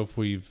 I don't know if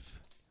we've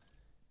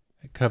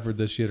covered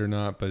this yet or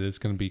not, but it's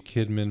going to be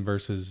Kidman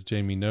versus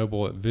Jamie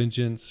Noble at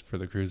Vengeance for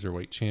the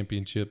Cruiserweight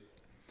Championship.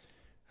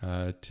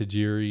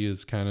 Tajiri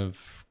is kind of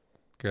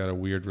got a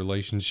weird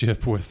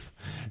relationship with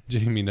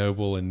Jamie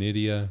Noble and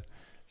Nydia,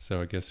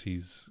 so I guess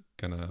he's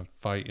going to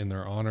fight in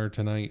their honor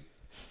tonight.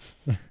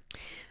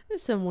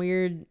 There's some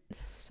weird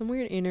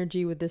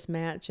energy with this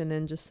match, and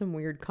then just some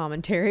weird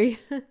commentary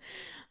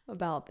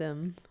about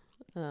them.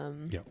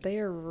 They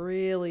are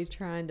really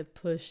trying to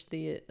push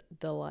the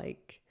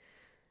like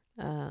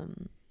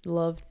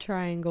love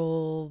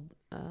triangle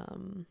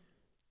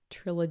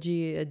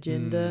trilogy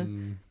agenda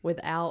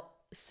without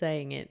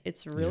saying it.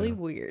 It's really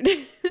weird.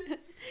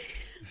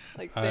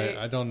 Like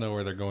I don't know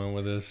where they're going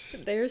with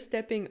this. They're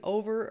stepping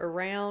over,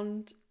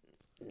 around,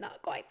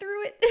 not quite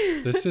through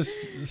it. This just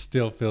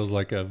still feels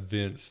like a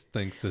Vince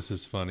thinks this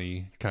is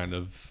funny kind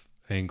of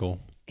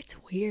angle. It's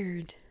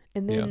weird.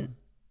 And then,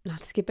 not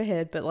to skip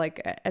ahead, but like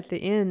at the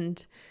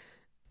end,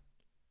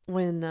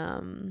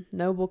 when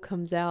Noble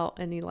comes out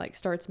and he like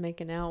starts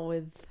making out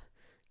with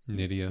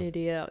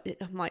Nydia,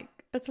 I'm like,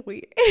 that's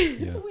weird.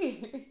 It's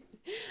weird.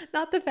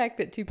 Not the fact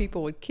that two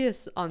people would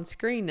kiss on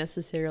screen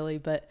necessarily,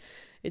 but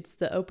it's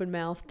the open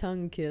mouth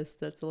tongue kiss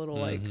that's a little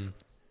like,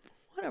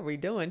 what are we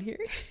doing here?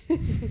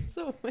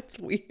 So much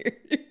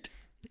weird.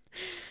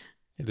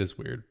 It is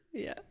weird.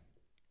 Yeah.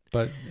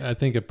 But I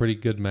think a pretty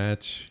good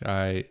match.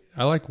 I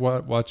like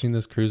watching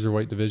this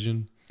cruiserweight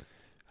division.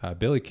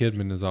 Billy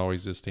Kidman is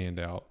always a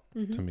standout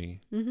to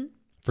me. Mm-hmm.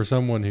 For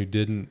someone who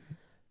didn't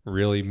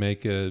really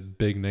make a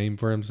big name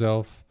for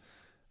himself,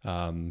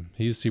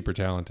 he's super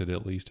talented,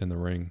 at least in the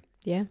ring.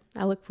 Yeah,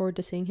 I look forward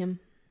to seeing him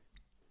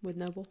with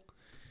Noble.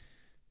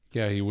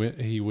 Yeah,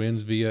 he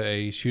wins via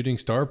a shooting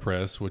star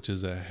press, which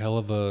is a hell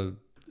of a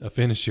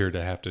finisher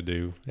to have to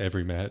do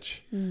every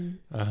match.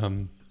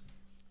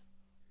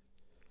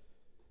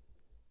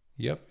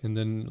 Yep, and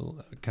then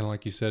kind of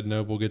like you said,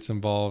 Noble gets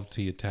involved.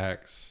 He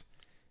attacks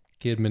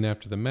Kidman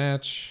after the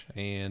match,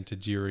 and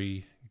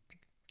Tajiri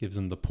gives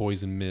him the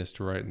poison mist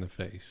right in the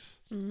face.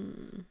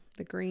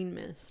 The green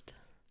mist.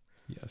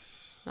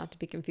 Yes. Not to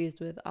be confused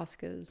with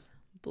Asuka's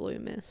blue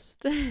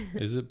mist.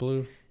 Is it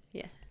blue?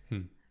 Yeah,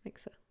 I think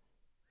so.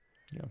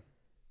 Yeah.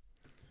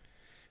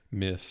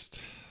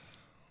 Mist.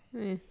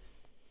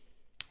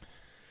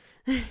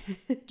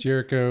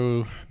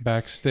 Jericho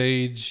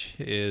backstage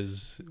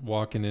is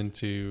walking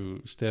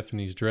into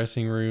Stephanie's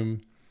dressing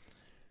room,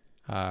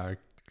 kind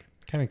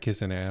of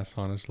kissing ass,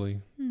 honestly.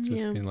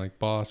 Just being like,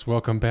 boss,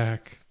 welcome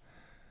back.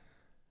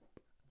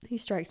 He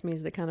strikes me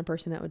as the kind of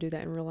person that would do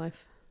that in real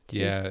life, too.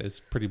 Yeah, it's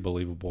pretty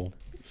believable.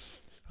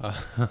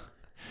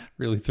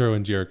 Really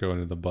throwing Jericho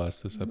under the bus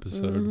this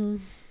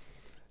episode.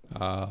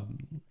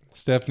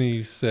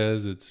 Stephanie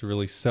says it's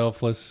really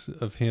selfless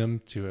of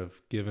him to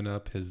have given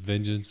up his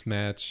Vengeance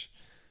match,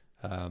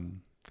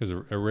 because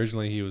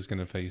originally he was going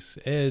to face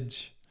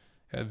Edge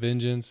at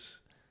Vengeance,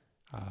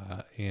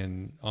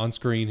 and on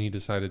screen he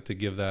decided to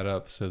give that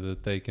up so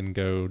that they can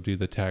go do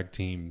the tag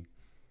team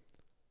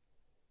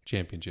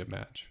championship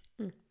match.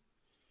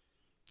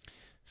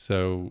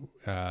 So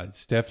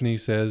Stephanie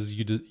says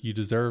you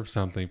deserve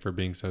something for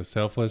being so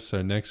selfless.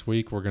 So next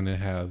week we're going to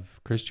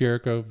have Chris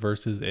Jericho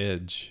versus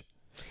Edge.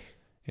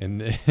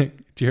 And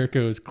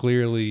Jericho is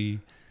clearly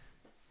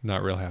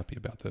not real happy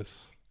about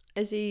this.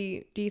 Do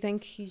you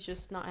think he's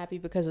just not happy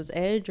because it's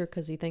Edge, or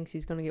because he thinks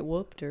he's going to get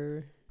whooped,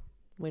 or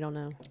we don't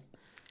know?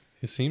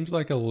 It seems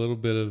like a little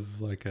bit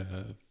of like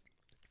a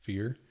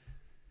fear.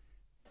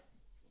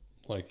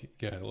 Like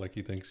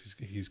he thinks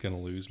he's going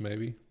to lose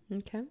maybe.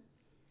 Okay.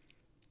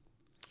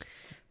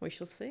 We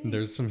shall see.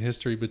 There's some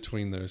history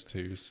between those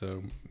two,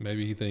 so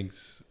maybe he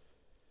thinks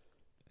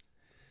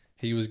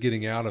he was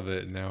getting out of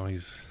it and now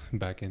he's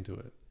back into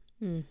it.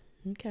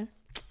 Okay.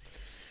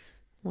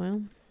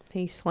 Well,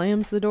 he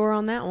slams the door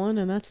on that one,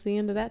 and that's the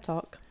end of that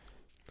talk.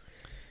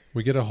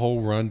 We get a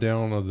whole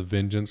rundown of the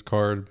Vengeance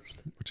card,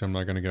 which I'm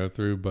not going to go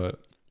through,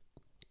 but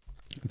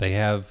they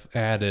have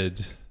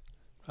added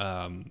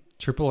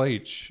Triple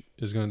H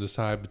is going to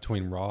decide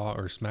between Raw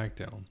or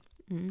SmackDown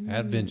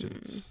at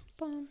Vengeance.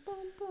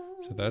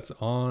 So that's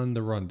on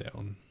the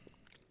rundown.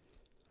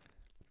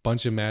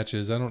 Bunch of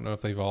matches. I don't know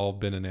if they've all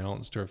been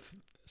announced or if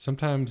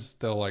sometimes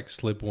they'll like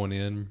slip one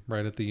in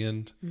right at the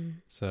end.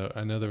 So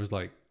I know there was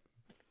like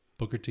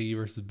Booker T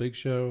versus Big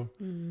Show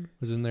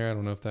was in there. I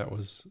don't know if that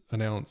was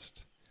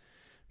announced,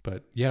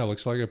 but yeah, it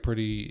looks like a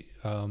pretty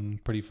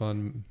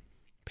fun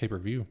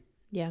pay-per-view.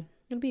 Yeah,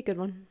 it'll be a good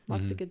one.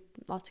 Lots of good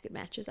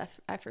matches.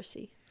 I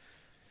foresee,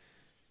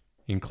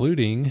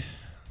 including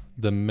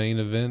the main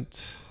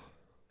event: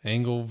 Kurt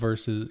Angle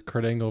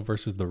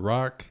versus The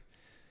Rock.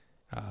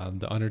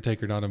 The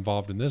Undertaker not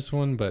involved in this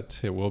one, but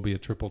it will be a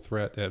triple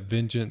threat at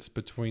Vengeance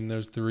between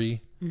those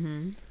three.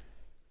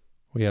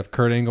 We have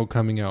Kurt Angle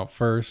coming out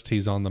first.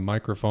 He's on the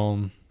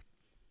microphone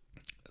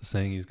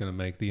saying he's going to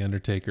make The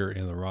Undertaker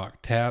and The Rock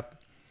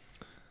tap.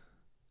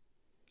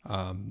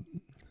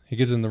 He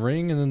gets in the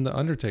ring, and then The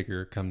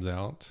Undertaker comes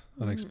out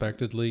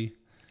unexpectedly.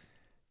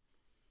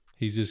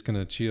 He's just going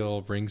to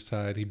chill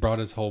ringside. He brought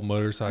his whole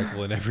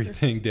motorcycle and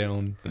everything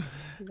down.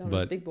 He's on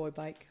his big boy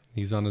bike.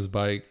 He's on his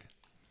bike.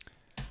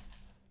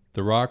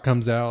 The Rock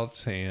comes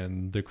out,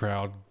 and the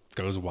crowd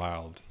goes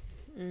wild.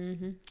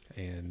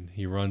 And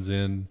he runs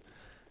in,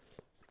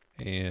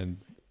 and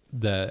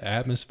the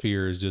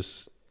atmosphere is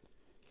just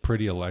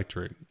pretty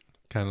electric.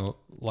 Kind of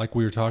like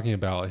we were talking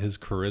about, his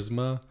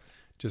charisma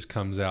just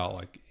comes out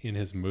like in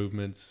his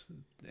movements.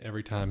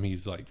 Every time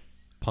he's like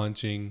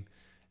punching,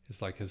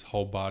 it's like his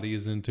whole body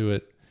is into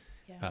it.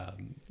 Yeah.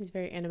 He's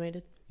very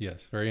animated.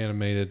 Yes, very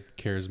animated,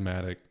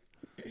 charismatic.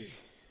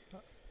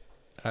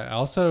 I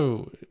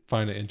also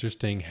find it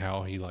interesting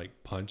how he like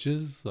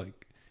punches.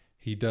 Like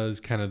he does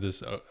kind of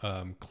this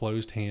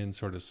closed hand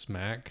sort of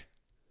smack,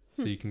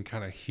 so you can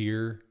kind of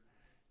hear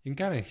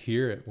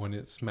it when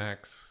it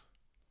smacks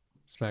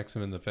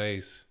him in the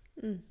face.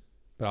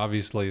 But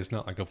obviously, it's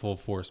not like a full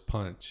force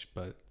punch.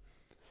 But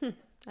I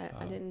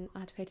had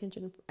to pay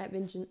attention at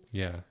Vengeance.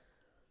 Yeah.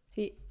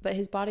 But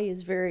his body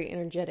is very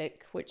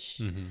energetic,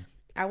 which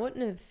I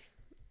wouldn't have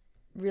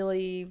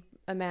really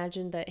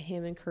imagined that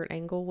him and Kurt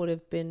Angle would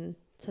have been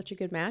such a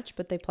good match,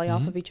 but they play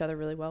off of each other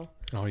really well.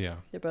 Oh yeah,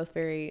 they're both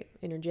very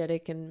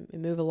energetic and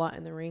move a lot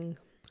in the ring.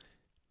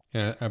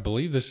 Yeah, I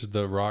believe this is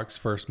The Rock's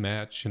first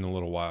match in a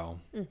little while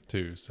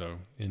too. So,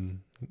 it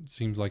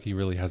seems like he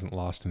really hasn't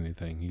lost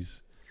anything.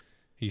 He's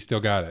still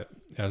got it,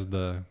 as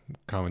the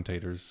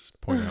commentators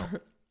point out.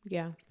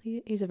 Yeah,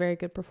 he's a very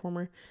good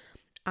performer.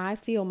 I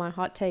feel my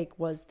hot take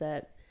was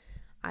that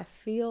I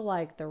feel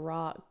like The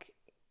Rock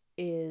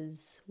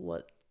is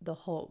what the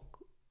Hulk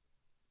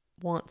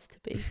wants to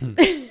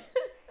be.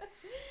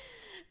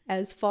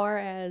 As far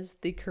as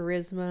the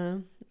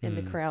charisma and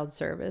the crowd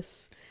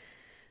service.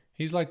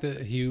 He was like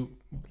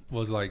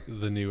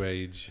the new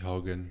age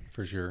Hogan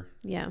for sure.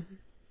 Yeah.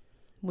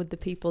 With the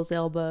people's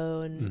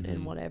elbow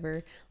and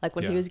whatever. Like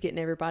when he was getting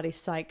everybody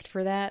psyched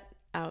for that,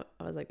 I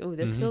was like, oh,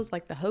 this feels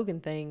like the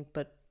Hogan thing,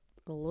 but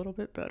a little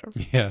bit better.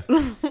 Yeah.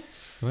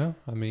 Well,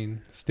 I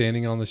mean,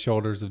 standing on the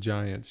shoulders of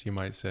giants, you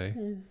might say.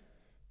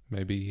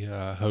 Maybe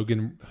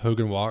Hogan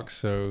walks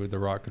so The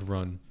Rock could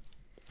run.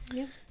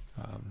 Yeah.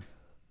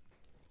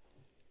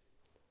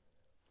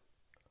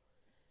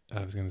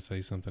 I was going to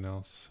say something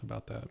else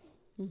about that.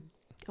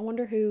 I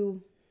wonder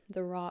who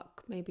The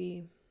Rock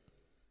maybe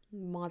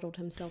modeled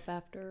himself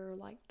after or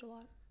liked a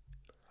lot.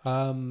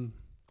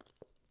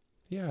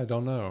 Yeah, I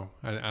don't know.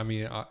 I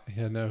mean, I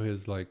know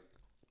his like,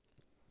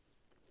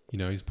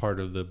 he's part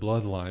of the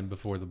bloodline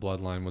before the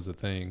bloodline was a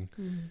thing.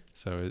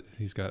 So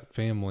he's got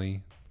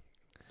family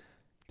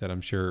that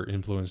I'm sure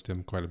influenced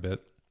him quite a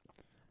bit.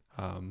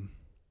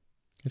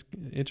 It's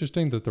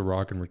interesting that The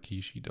Rock and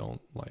Rikishi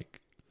don't like.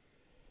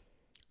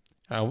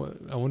 I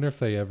wonder if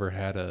they ever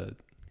had a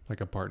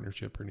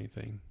partnership or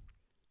anything.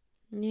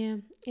 Yeah,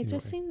 it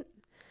just seemed,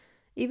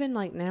 even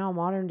like now,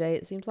 modern day,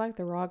 it seems like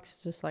The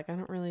Rock's just like, I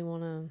don't really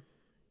want to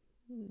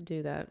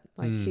do that.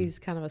 Like he's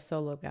kind of a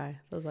solo guy.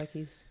 Feels like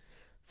he's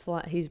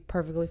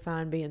perfectly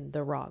fine being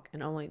The Rock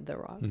and only The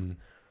Rock.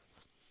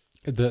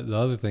 The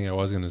other thing I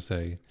was going to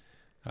say,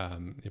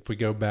 if we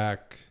go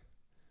back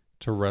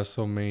to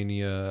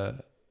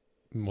WrestleMania,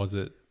 was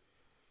it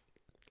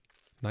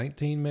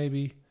 19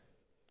 maybe?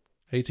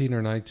 18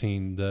 or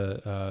 19,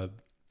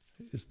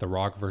 it's The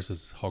Rock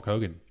versus Hulk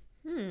Hogan.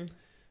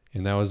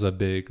 And that was a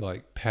big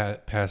like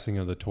passing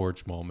of the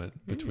torch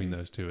moment between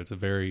those two. It's a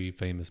very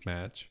famous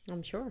match.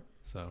 I'm sure.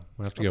 So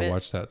we'll have to go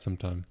watch that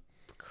sometime.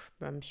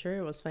 I'm sure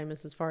it was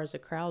famous as far as the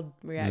crowd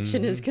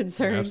reaction is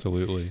concerned.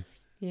 Absolutely.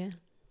 Yeah.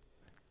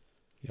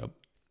 Yep.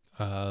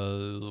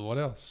 What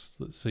else?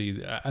 Let's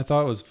see. I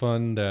thought it was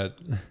fun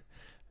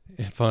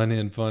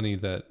and funny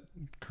that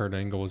Kurt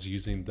Angle was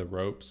using the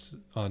ropes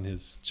on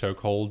his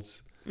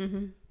chokeholds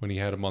when he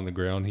had him on the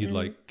ground. He'd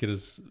like get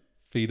his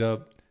feet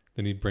up,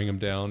 then he'd bring him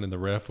down, and the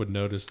ref would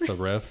notice the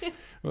rope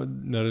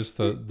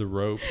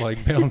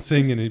like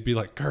bouncing, and he'd be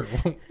like, "Kurt,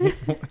 what?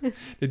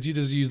 Did you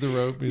just use the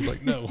rope?" And he's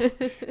like, "No."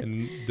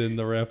 And then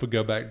the ref would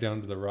go back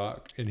down to The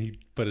Rock, and he'd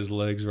put his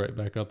legs right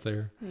back up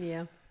there.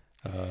 Yeah.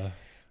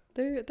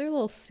 They're a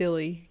little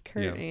silly.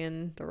 Kurt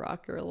and The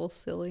Rock are a little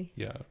silly.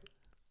 Yeah.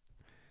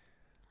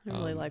 I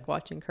really like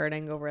watching Kurt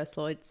Angle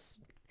wrestle.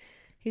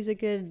 He's a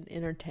good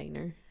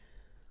entertainer.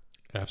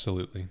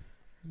 Absolutely.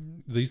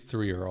 These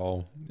three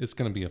it's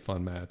going to be a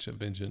fun match at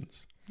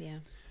Vengeance. Yeah.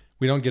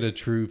 We don't get a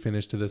true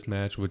finish to this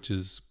match, which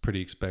is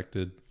pretty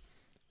expected.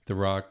 The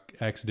Rock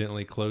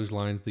accidentally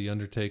clotheslines The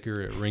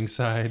Undertaker at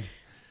ringside.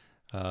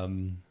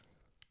 The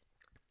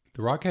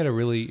Rock had a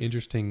really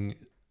interesting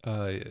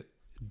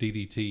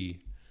DDT. I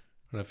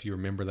don't know if you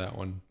remember that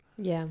one.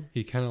 Yeah.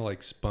 He kind of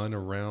like spun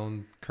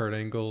around Kurt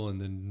Angle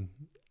and then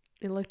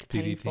it looked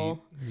DDT.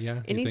 Painful.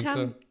 Yeah.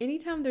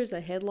 Anytime there's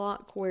a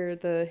headlock where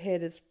the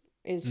head is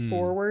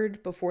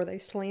forward before they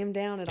slam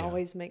down, it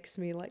always makes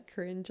me like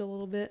cringe a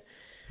little bit.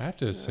 I have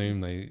to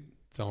assume they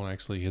don't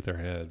actually hit their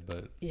head,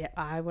 but yeah,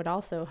 I would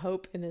also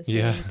hope in a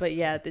scene. But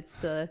yeah,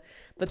 the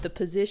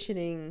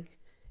positioning,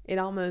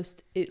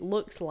 it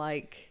looks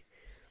like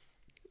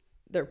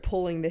they're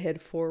pulling the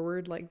head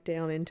forward, like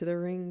down into the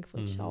ring,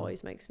 which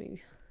always makes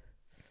me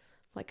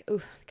like,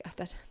 oh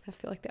God, I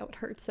feel like that would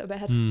hurt so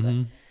bad.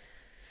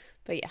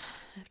 But yeah,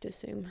 I have to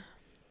assume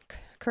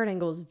Kurt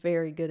Angle is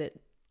very good at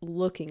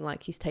looking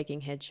like he's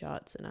taking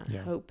headshots, and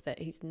I hope that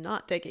he's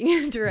not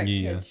taking direct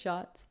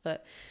headshots,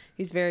 but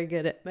he's very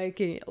good at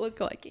making it look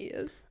like he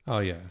is. Oh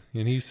yeah,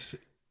 and he's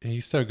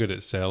so good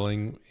at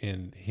selling,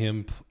 and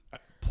him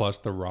plus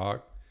The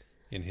Rock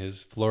in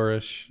his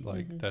flourish,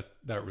 like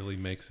that really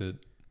makes it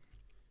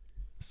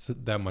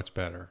that much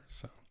better.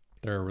 So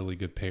they're a really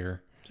good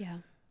pair. Yeah.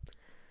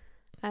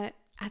 I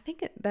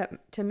think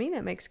that to me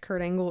that makes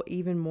Kurt Angle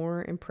even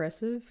more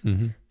impressive.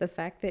 The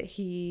fact that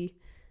he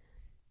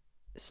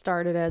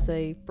started as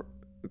a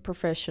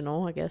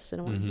professional, I guess, in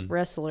a way,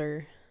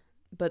 wrestler,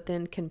 but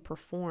then can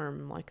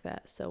perform like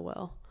that so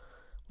well,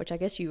 which I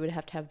guess you would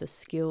have to have the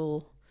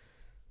skill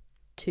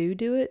to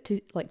do it,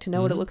 to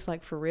know what it looks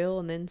like for real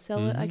and then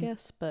sell it, I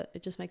guess. But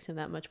it just makes him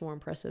that much more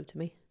impressive to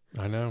me.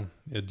 I know.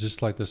 It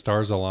just like the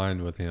stars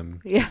aligned with him.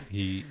 Yeah.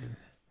 He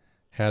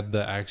had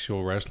the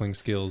actual wrestling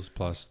skills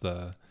plus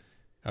the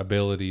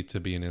ability to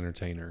be an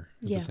entertainer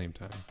at the same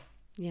time.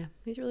 Yeah,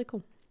 he's really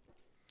cool.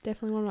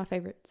 Definitely one of my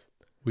favorites.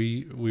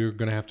 We were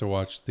going to have to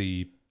watch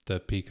the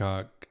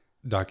Peacock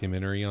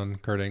documentary on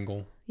Kurt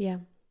Angle. Yeah.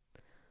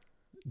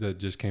 That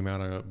just came out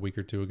a week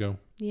or two ago.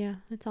 Yeah,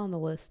 it's on the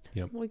list.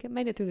 Yep. We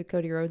made it through the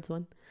Cody Rhodes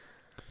one.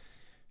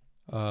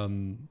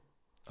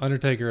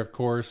 Undertaker, of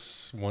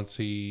course, once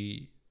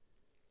he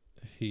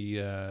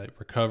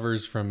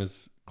recovers from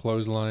his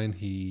clothesline,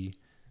 he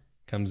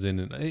comes in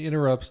and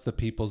interrupts the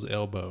people's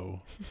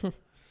elbow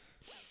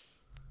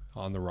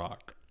on The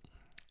Rock.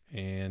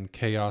 And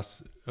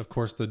chaos, of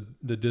course,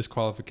 the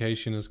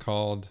disqualification is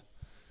called.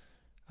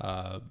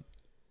 So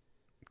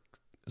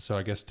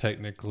I guess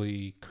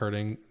technically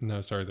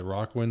The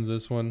Rock wins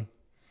this one.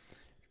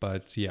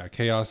 But yeah,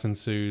 chaos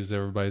ensues.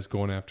 Everybody's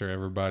going after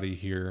everybody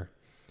here.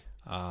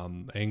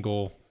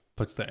 Angle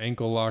puts the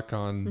ankle lock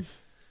on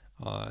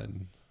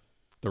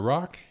The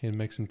Rock and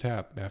makes him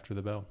tap after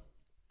the bell.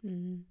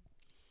 And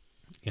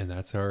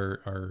that's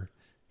our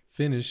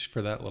finish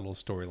for that little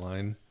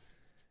storyline.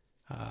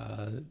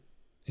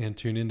 And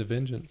tune into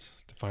Vengeance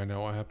to find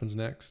out what happens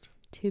next.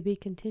 To be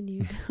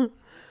continued.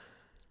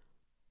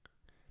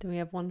 Then we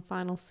have one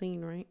final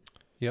scene, right?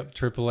 Yep.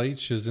 Triple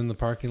H is in the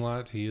parking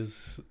lot. He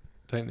is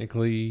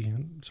technically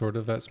sort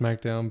of at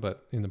SmackDown,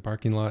 but in the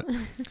parking lot.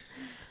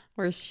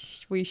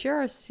 We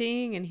sure are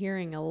seeing and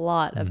hearing a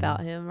lot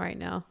about him right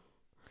now.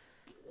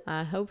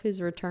 I hope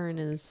his return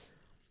is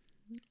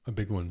a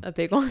big one. A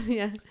big one,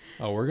 yeah.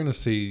 Oh, we're gonna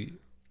see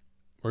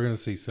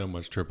so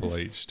much Triple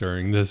H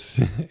during this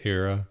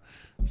era.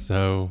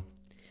 So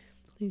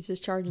he's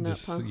just charging up,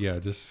 huh? Yeah,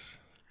 just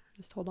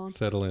hold on.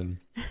 Settle in.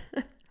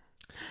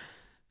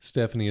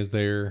 Stephanie is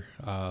there.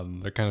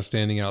 They're kind of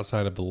standing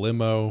outside of the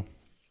limo.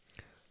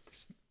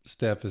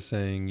 Steph is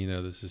saying,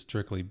 this is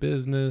strictly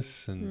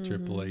business. And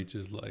Triple H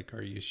is like,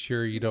 are you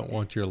sure you don't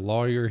want your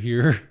lawyer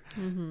here?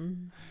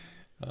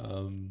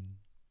 That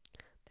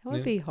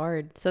would be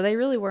hard. So they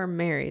really were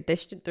married.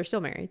 They're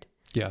still married.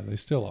 Yeah, they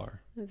still are.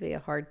 It would be a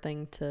hard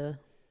thing to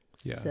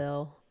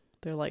sell.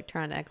 They're like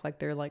trying to act like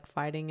they're like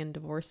fighting and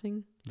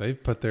divorcing.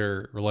 They've put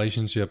their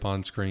relationship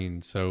on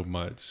screen so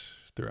much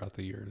throughout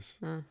the years.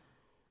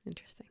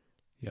 Interesting.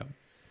 Yeah.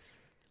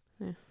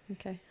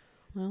 Okay.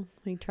 Well,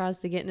 he tries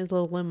to get in his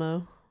little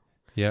limo.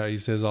 Yeah, he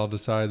says, I'll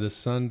decide this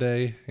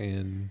Sunday.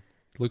 And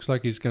looks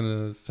like he's going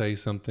to say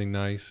something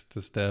nice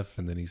to Steph.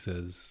 And then he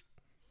says,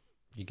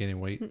 you can't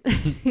wait.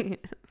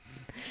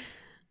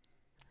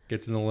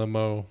 Gets in the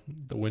limo.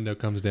 The window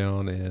comes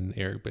down and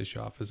Eric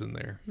Bischoff is in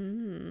there.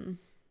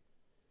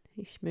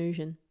 He's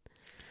schmoozing.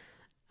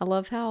 I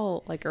love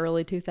how like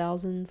early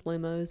 2000s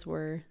limos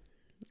were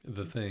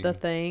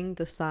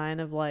the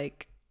sign of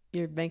like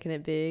you're making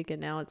it big,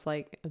 and now it's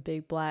like a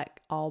big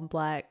all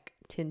black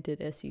tinted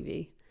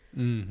SUV.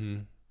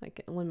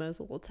 Like limo's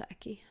a little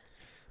tacky.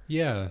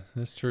 Yeah,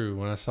 that's true.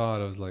 When I saw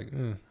it, I was like,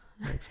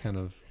 that's kind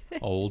of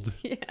old.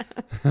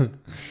 Yeah.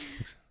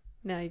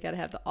 Now you got to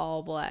have the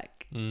all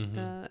black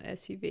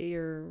SUV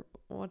or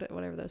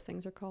whatever those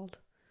things are called.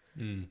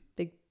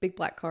 Big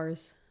black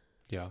cars.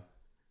 Yeah.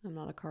 I'm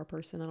not a car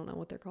person. I don't know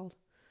what they're called.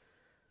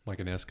 Like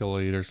an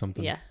Escalade or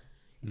something? Yeah.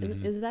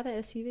 Is that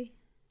an SUV?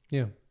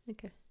 Yeah.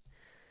 Okay.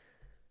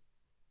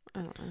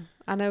 I don't know.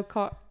 I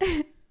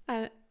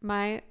know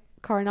my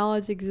car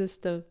knowledge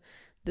exists of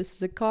this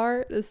is a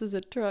car, this is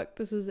a truck,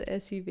 this is an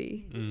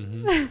SUV.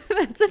 Mm-hmm.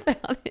 That's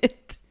about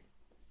it.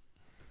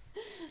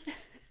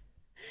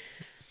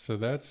 So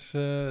that's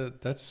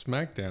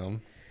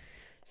SmackDown.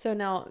 So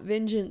now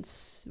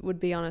Vengeance would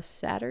be on a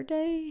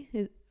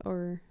Saturday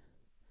or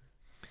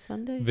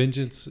Sunday?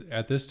 Vengeance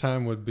at this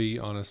time would be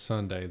on a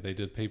Sunday. They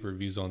did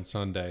pay-per-views on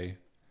Sunday.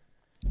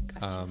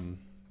 Gotcha.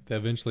 They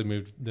eventually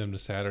moved them to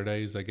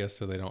Saturdays, I guess,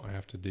 so they don't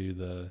have to do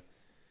the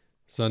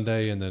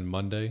Sunday and then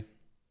Monday.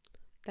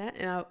 That,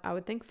 and I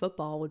would think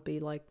football would be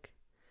like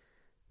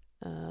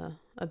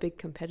a big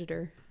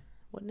competitor,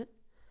 wouldn't it?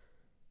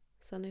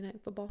 Sunday night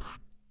football.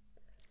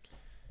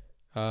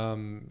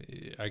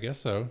 I guess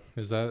so.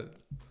 Is that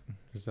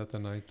the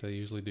night they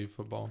usually do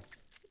football?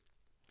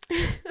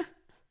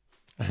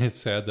 It's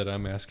sad that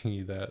I'm asking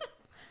you that.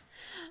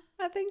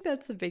 I think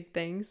that's a big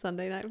thing,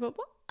 Sunday night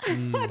football. I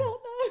don't know.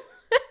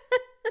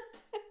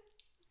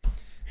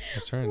 I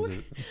was trying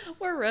to.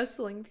 We're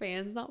wrestling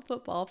fans, not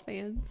football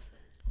fans.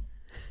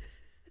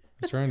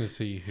 I was trying to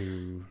see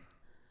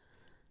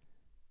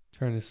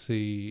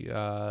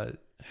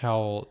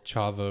how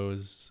Chavo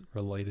is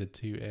related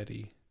to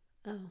Eddie.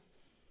 Oh.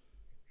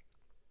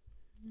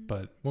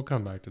 But we'll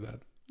come back to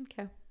that.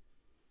 Okay.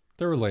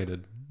 They're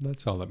related.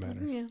 That's all that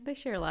matters. Yeah, they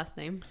share a last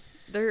name.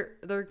 They're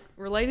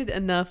related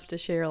enough to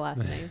share a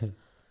last name.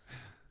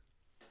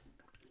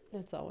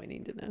 That's all we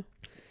need to know.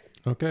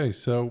 Okay,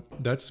 so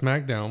that's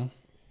SmackDown.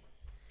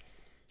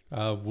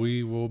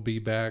 We will be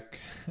back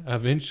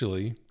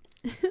eventually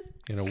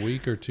in a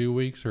week or 2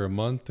 weeks or a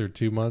month or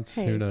 2 months.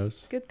 Hey, who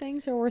knows? Good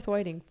things are worth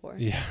waiting for.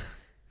 Yeah.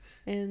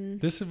 And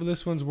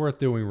This one's worth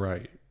doing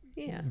right.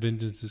 yeah.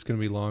 Vengeance is going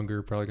to be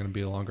longer, probably going to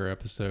be a longer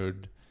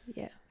episode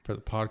Yeah. for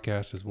the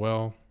podcast as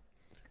well.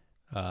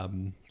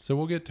 So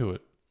we'll get to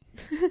it.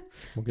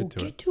 We'll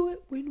get to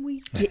it when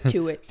we get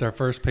to it. It's our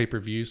first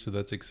pay-per-view, so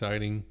that's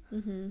exciting.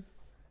 Mm-hmm.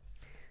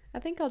 I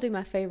think I'll do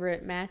my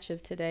favorite match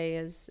of today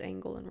as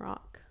Angle and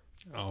Rock.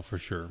 Oh, for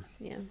sure.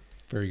 Yeah.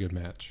 Very good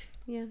match.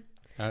 Yeah.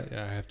 I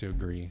have to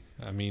agree.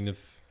 I mean,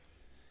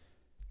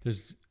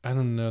 I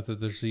don't know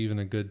that there's even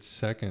a good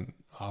second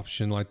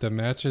option. Like, the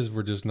matches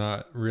were just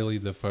not really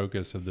the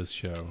focus of this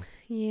show.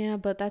 Yeah,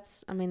 but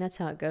that's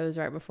how it goes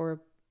right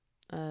before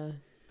a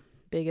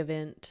big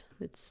event.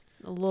 It's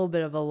a little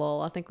bit of a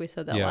lull. I think we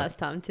said that last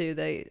time too.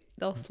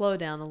 They'll slow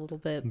down a little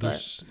bit,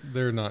 but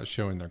they're not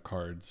showing their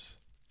cards.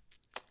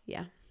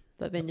 Yeah,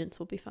 but Vengeance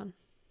will be fun.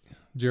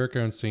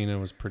 Jericho and Cena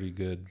was pretty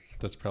good.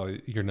 That's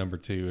probably your number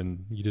 2,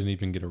 and you didn't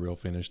even get a real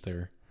finish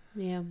there.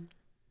 Yeah.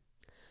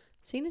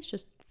 Cena's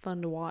just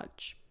fun to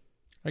watch.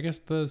 I guess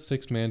the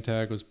 6-man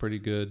tag was pretty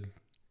good.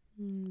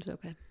 It's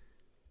okay.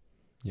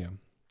 Yeah.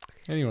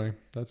 Anyway,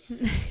 that's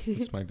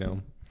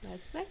SmackDown.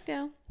 That's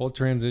SmackDown. We'll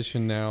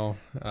transition now.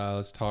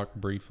 Let's talk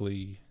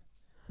briefly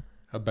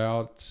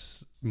about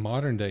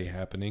modern day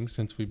happenings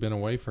since we've been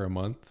away for a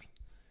month.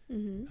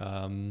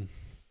 Mm-hmm.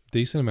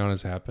 Decent amount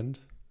has happened.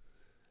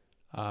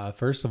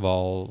 First of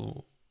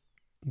all,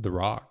 The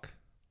Rock.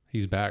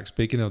 He's back.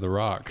 Speaking of The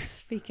Rock.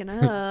 Speaking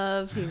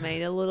of, he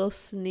made a little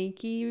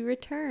sneaky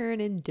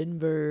return in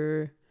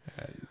Denver.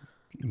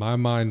 My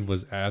mind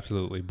was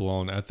absolutely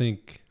blown. I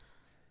think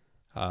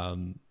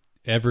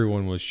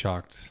everyone was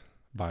shocked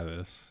by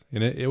this.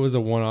 And it was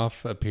a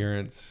one-off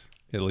appearance,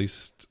 at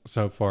least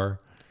so far.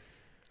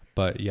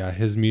 But yeah,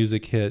 his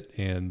music hit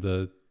and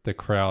the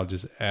crowd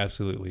just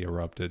absolutely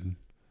erupted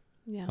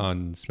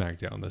on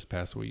SmackDown this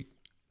past week.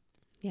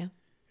 Yeah.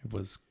 It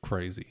was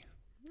crazy.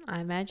 I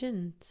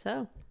imagine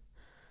so.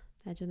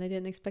 Imagine they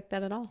didn't expect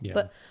that at all. Yeah.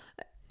 But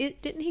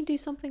didn't he do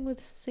something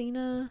with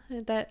Cena?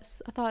 I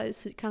thought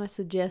it kind of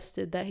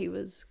suggested that he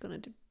was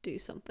going to do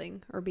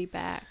something or be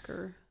back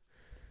or.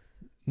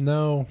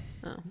 No.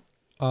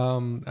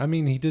 Oh. I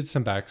mean, he did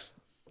some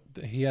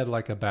he had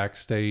like a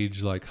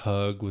backstage like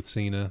hug with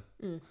Cena.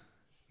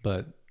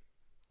 But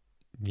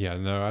yeah,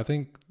 no,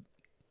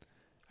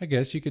 I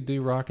guess you could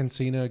do Rock and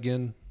Cena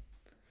again.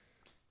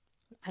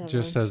 I don't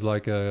just know. As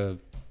like a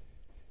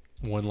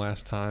one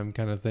last time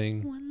kind of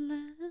thing. One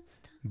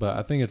last time. But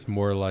I think it's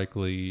more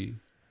likely,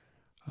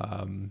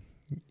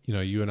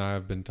 you and I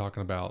have been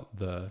talking about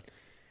the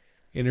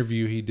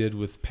interview he did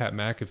with Pat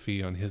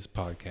McAfee on his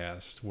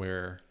podcast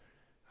where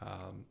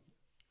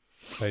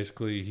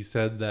basically he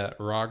said that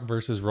Rock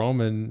versus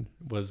Roman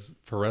was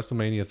for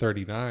WrestleMania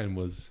 39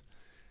 was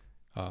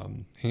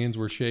hands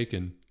were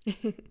shaking.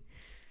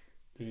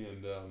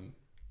 And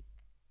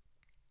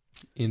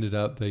ended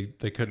up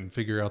they couldn't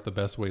figure out the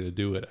best way to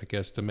do it, I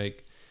guess, to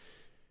make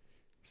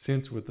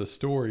sense with the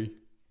story.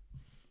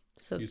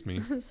 Excuse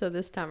me. So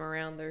this time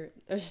around they're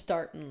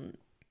starting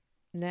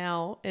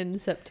now in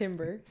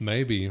September.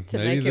 Maybe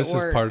this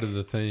is part of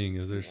the thing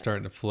is they're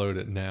starting to float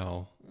it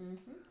now.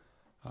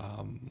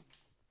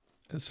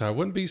 So I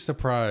wouldn't be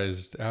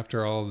surprised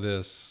after all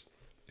this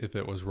if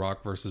it was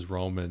Rock versus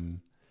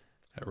Roman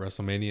at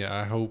WrestleMania.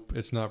 I hope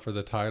it's not for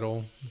the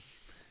title.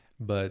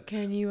 But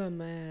can you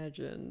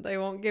imagine? They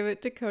won't give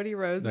it to Cody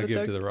Rhodes. They'll give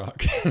it to The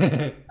Rock.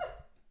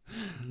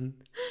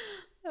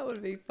 That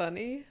would be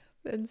funny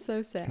and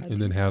so sad. And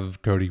then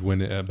have Cody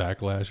win it at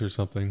Backlash or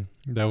something.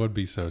 That would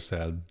be so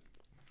sad.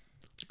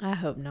 I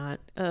hope not.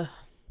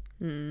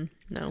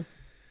 No.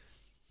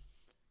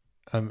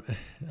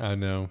 I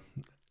know.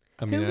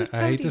 I mean,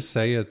 I hate to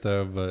say it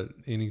though, but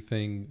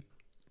anything.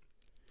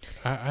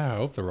 I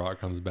hope The Rock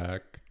comes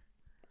back.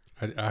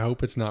 I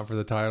hope it's not for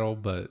the title,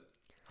 but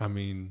I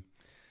mean,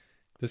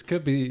 this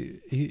could be.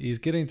 He's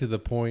getting to the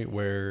point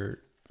where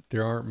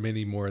there aren't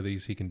many more of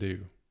these he can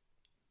do.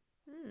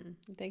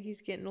 You think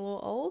he's getting a little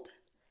old?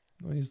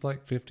 Well, he's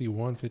like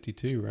 51,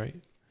 52,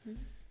 right?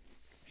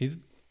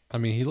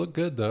 Mm-hmm. He looked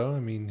good though. I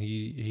mean,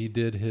 he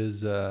did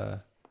his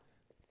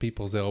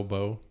people's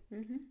elbow,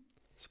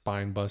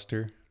 spine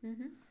buster.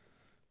 Mm-hmm.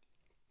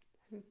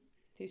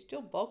 He's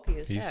still bulky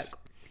as heck.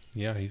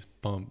 Yeah, he's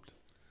pumped.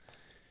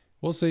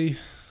 We'll see.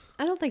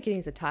 I don't think he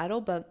needs a title,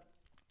 but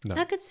no.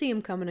 I could see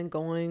him coming and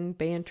going,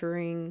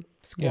 bantering,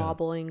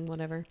 squabbling,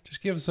 whatever.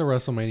 Just give us a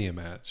WrestleMania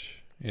match,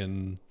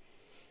 and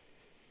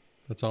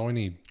that's all we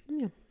need.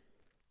 Yeah.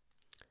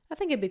 I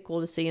think it'd be cool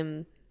to see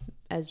him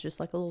as just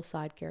like a little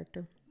side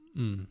character.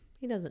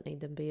 He doesn't need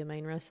to be a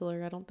main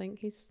wrestler. I don't think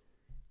he's...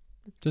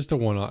 Just a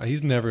one-off.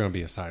 He's never going to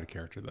be a side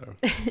character, though.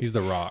 He's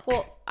The Rock.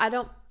 Well,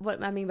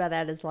 what I mean by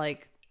that is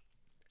like,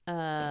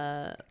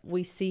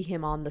 we see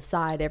him on the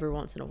side every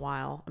once in a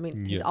while. I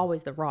mean, he's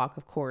always The Rock,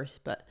 of course,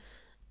 but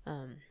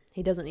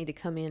he doesn't need to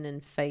come in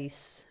and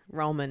face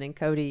Roman and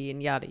Cody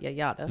and yada yada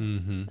yada.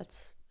 Mm-hmm.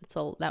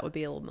 That would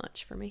be a little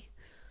much for me.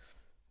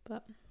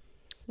 But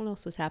what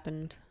else has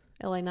happened?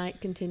 LA Knight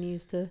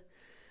continues to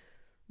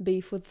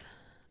beef with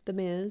The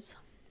Miz.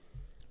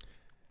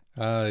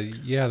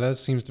 Yeah, that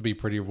seems to be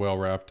pretty well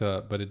wrapped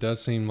up, but it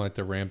does seem like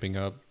they're ramping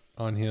up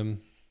on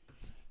him.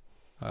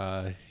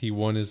 He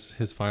won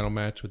his final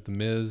match with The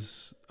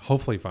Miz,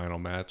 hopefully final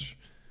match,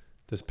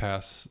 this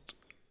past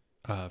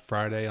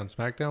Friday on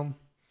SmackDown.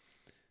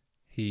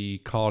 He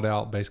called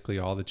out basically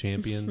all the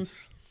champions.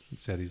 He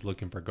said he's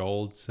looking for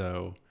gold,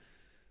 so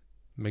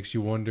makes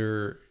you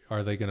wonder,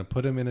 are they going to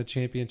put him in a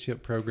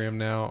championship program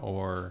now,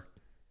 or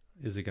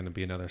is it going to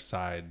be another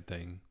side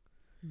thing?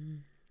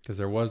 Because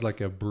there was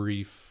like a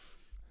brief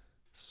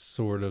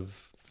sort of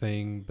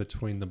thing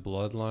between the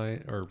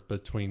bloodline, or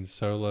between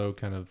Solo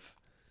kind of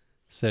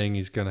saying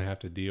he's going to have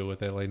to deal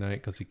with LA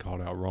Knight because he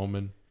called out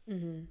Roman.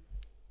 Mm-hmm.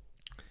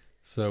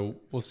 So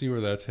we'll see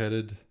where that's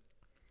headed.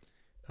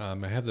 I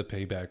have the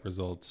Payback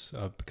results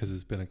up because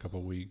it's been a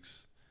couple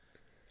weeks.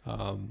 We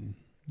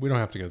don't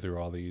have to go through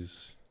all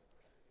these,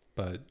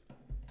 but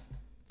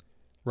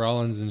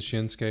Rollins and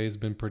Shinsuke has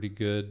been pretty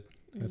good,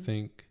 I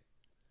think.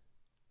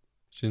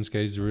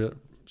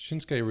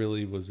 Shinsuke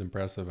really was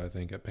impressive, I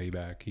think, at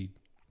Payback. He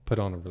put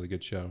on a really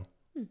good show.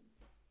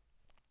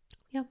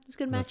 Yeah, it's a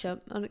good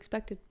matchup.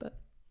 Unexpected, but...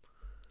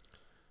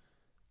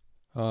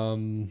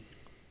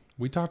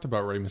 We talked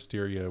about Rey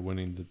Mysterio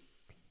winning the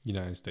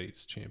United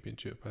States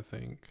Championship, I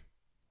think.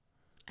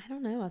 I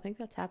don't know. I think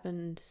that's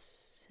happened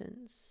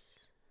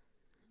since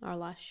our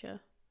last show.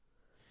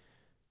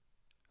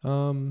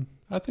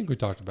 I think we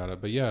talked about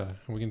it, but yeah,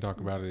 we can talk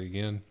about it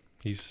again.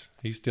 He's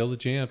still the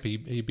champ.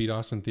 He beat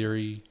Austin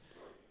Theory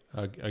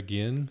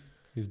again.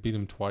 He's beat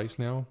him twice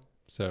now.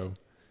 So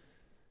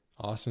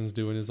Austin's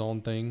doing his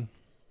own thing.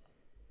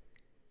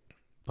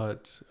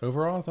 But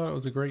overall, I thought it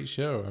was a great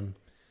show.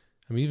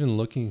 I'm even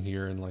looking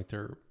here and like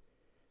they're...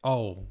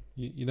 Oh,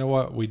 you know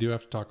what? We do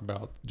have to talk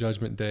about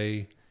Judgment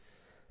Day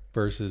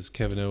versus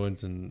Kevin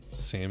Owens and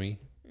Sammy.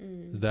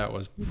 That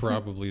was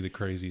probably the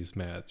craziest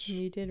match.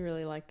 You did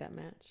really like that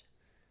match.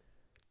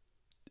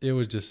 It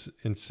was just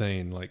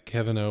insane. Like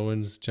Kevin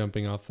Owens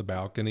jumping off the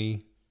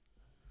balcony,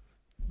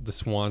 the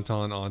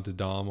swanton onto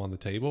Dom on the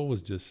table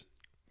was just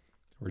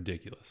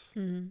ridiculous.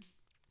 Mm-hmm.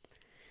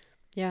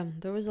 Yeah,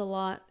 there was a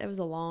lot. It was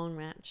a long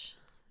match.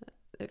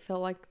 It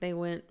felt like they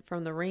went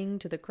from the ring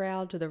to the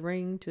crowd to the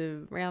ring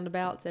to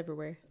roundabouts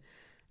everywhere.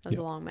 It was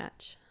a long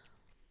match.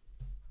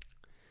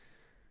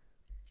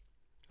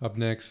 Up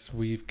next,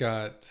 we've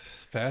got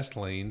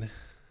Fastlane.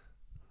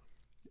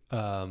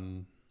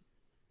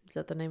 Is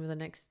that the name of the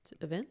next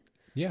event?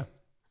 Yeah.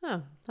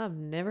 Oh, I've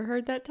never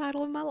heard that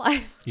title in my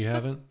life. You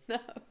haven't? No.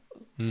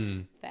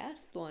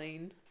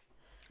 Fastlane.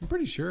 I'm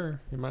pretty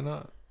sure. You might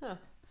not. Huh.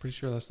 Pretty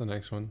sure that's the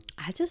next one.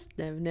 I just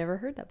have never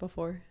heard that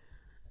before.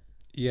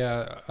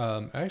 Yeah.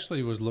 I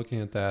actually was looking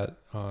at that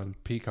on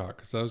Peacock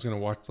because I was going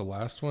to watch the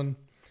last one.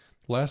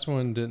 The last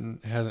one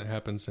hasn't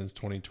happened since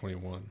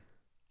 2021.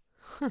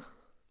 Huh.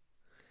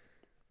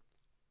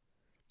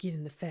 Get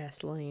in the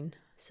fast lane.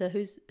 So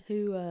who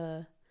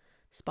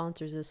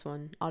sponsors this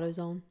one?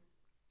 AutoZone?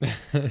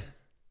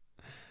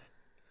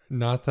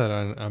 Not that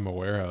I'm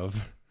aware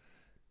of.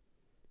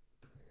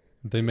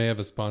 They may have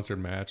a sponsored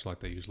match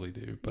like they usually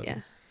do, but yeah.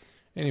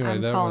 Anyway,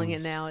 I'm calling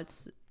it now.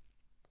 It's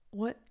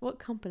what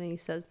company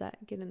says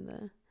that? Get in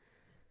the...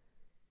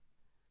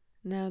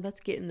 No, that's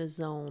Get in the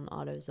Zone,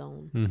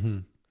 AutoZone. Mm-hmm.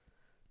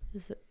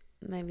 Is it?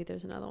 Maybe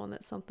there's another one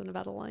that's something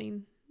about a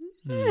lane.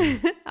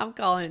 I'm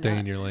calling Stay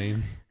in your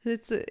lane.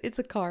 It's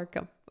a car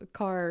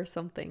or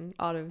something,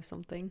 auto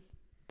something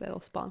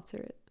that'll sponsor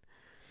it.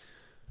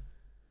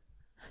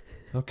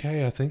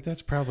 Okay, I think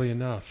that's probably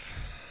enough.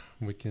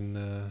 We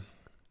can...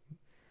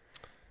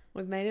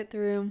 We've made it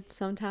through.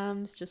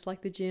 Sometimes, just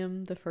like the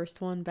gym, the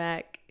first one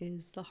back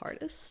is the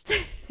hardest.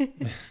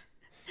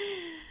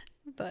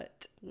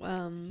 But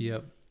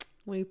yep.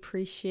 We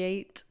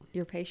appreciate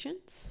your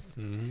patience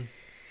and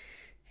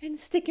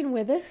sticking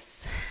with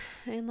us.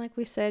 And like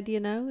we said,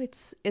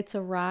 it's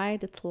a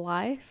ride. It's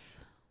life.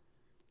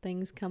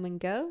 Things come and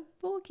go,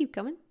 but we'll keep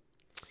coming.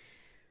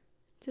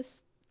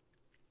 Just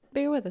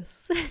bear with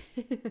us.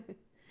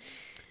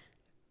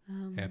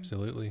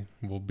 Absolutely.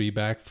 We'll be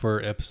back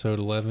for episode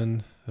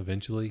 11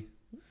 eventually.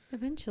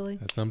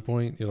 At some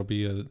point, it'll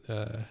be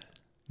a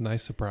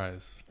nice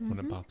surprise when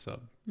it pops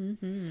up.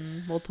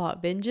 We'll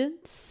talk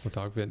vengeance.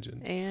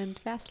 And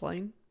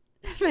Fastlane.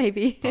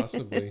 Maybe.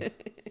 Possibly.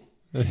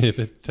 If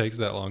it takes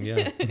that long,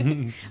 yeah.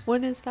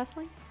 When is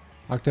Fastlane?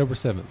 October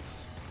 7th.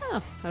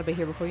 Oh, I'll be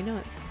here before you know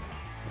it.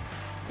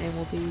 And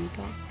we'll be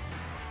gone.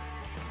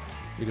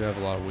 We do have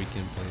a lot of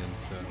weekend plans,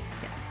 so.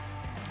 Yeah.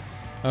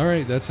 All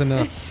right, that's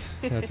enough.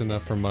 That's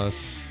enough from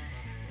us.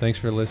 Thanks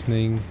for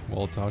listening.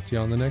 We'll talk to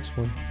you on the next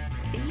one.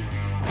 See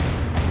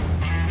you.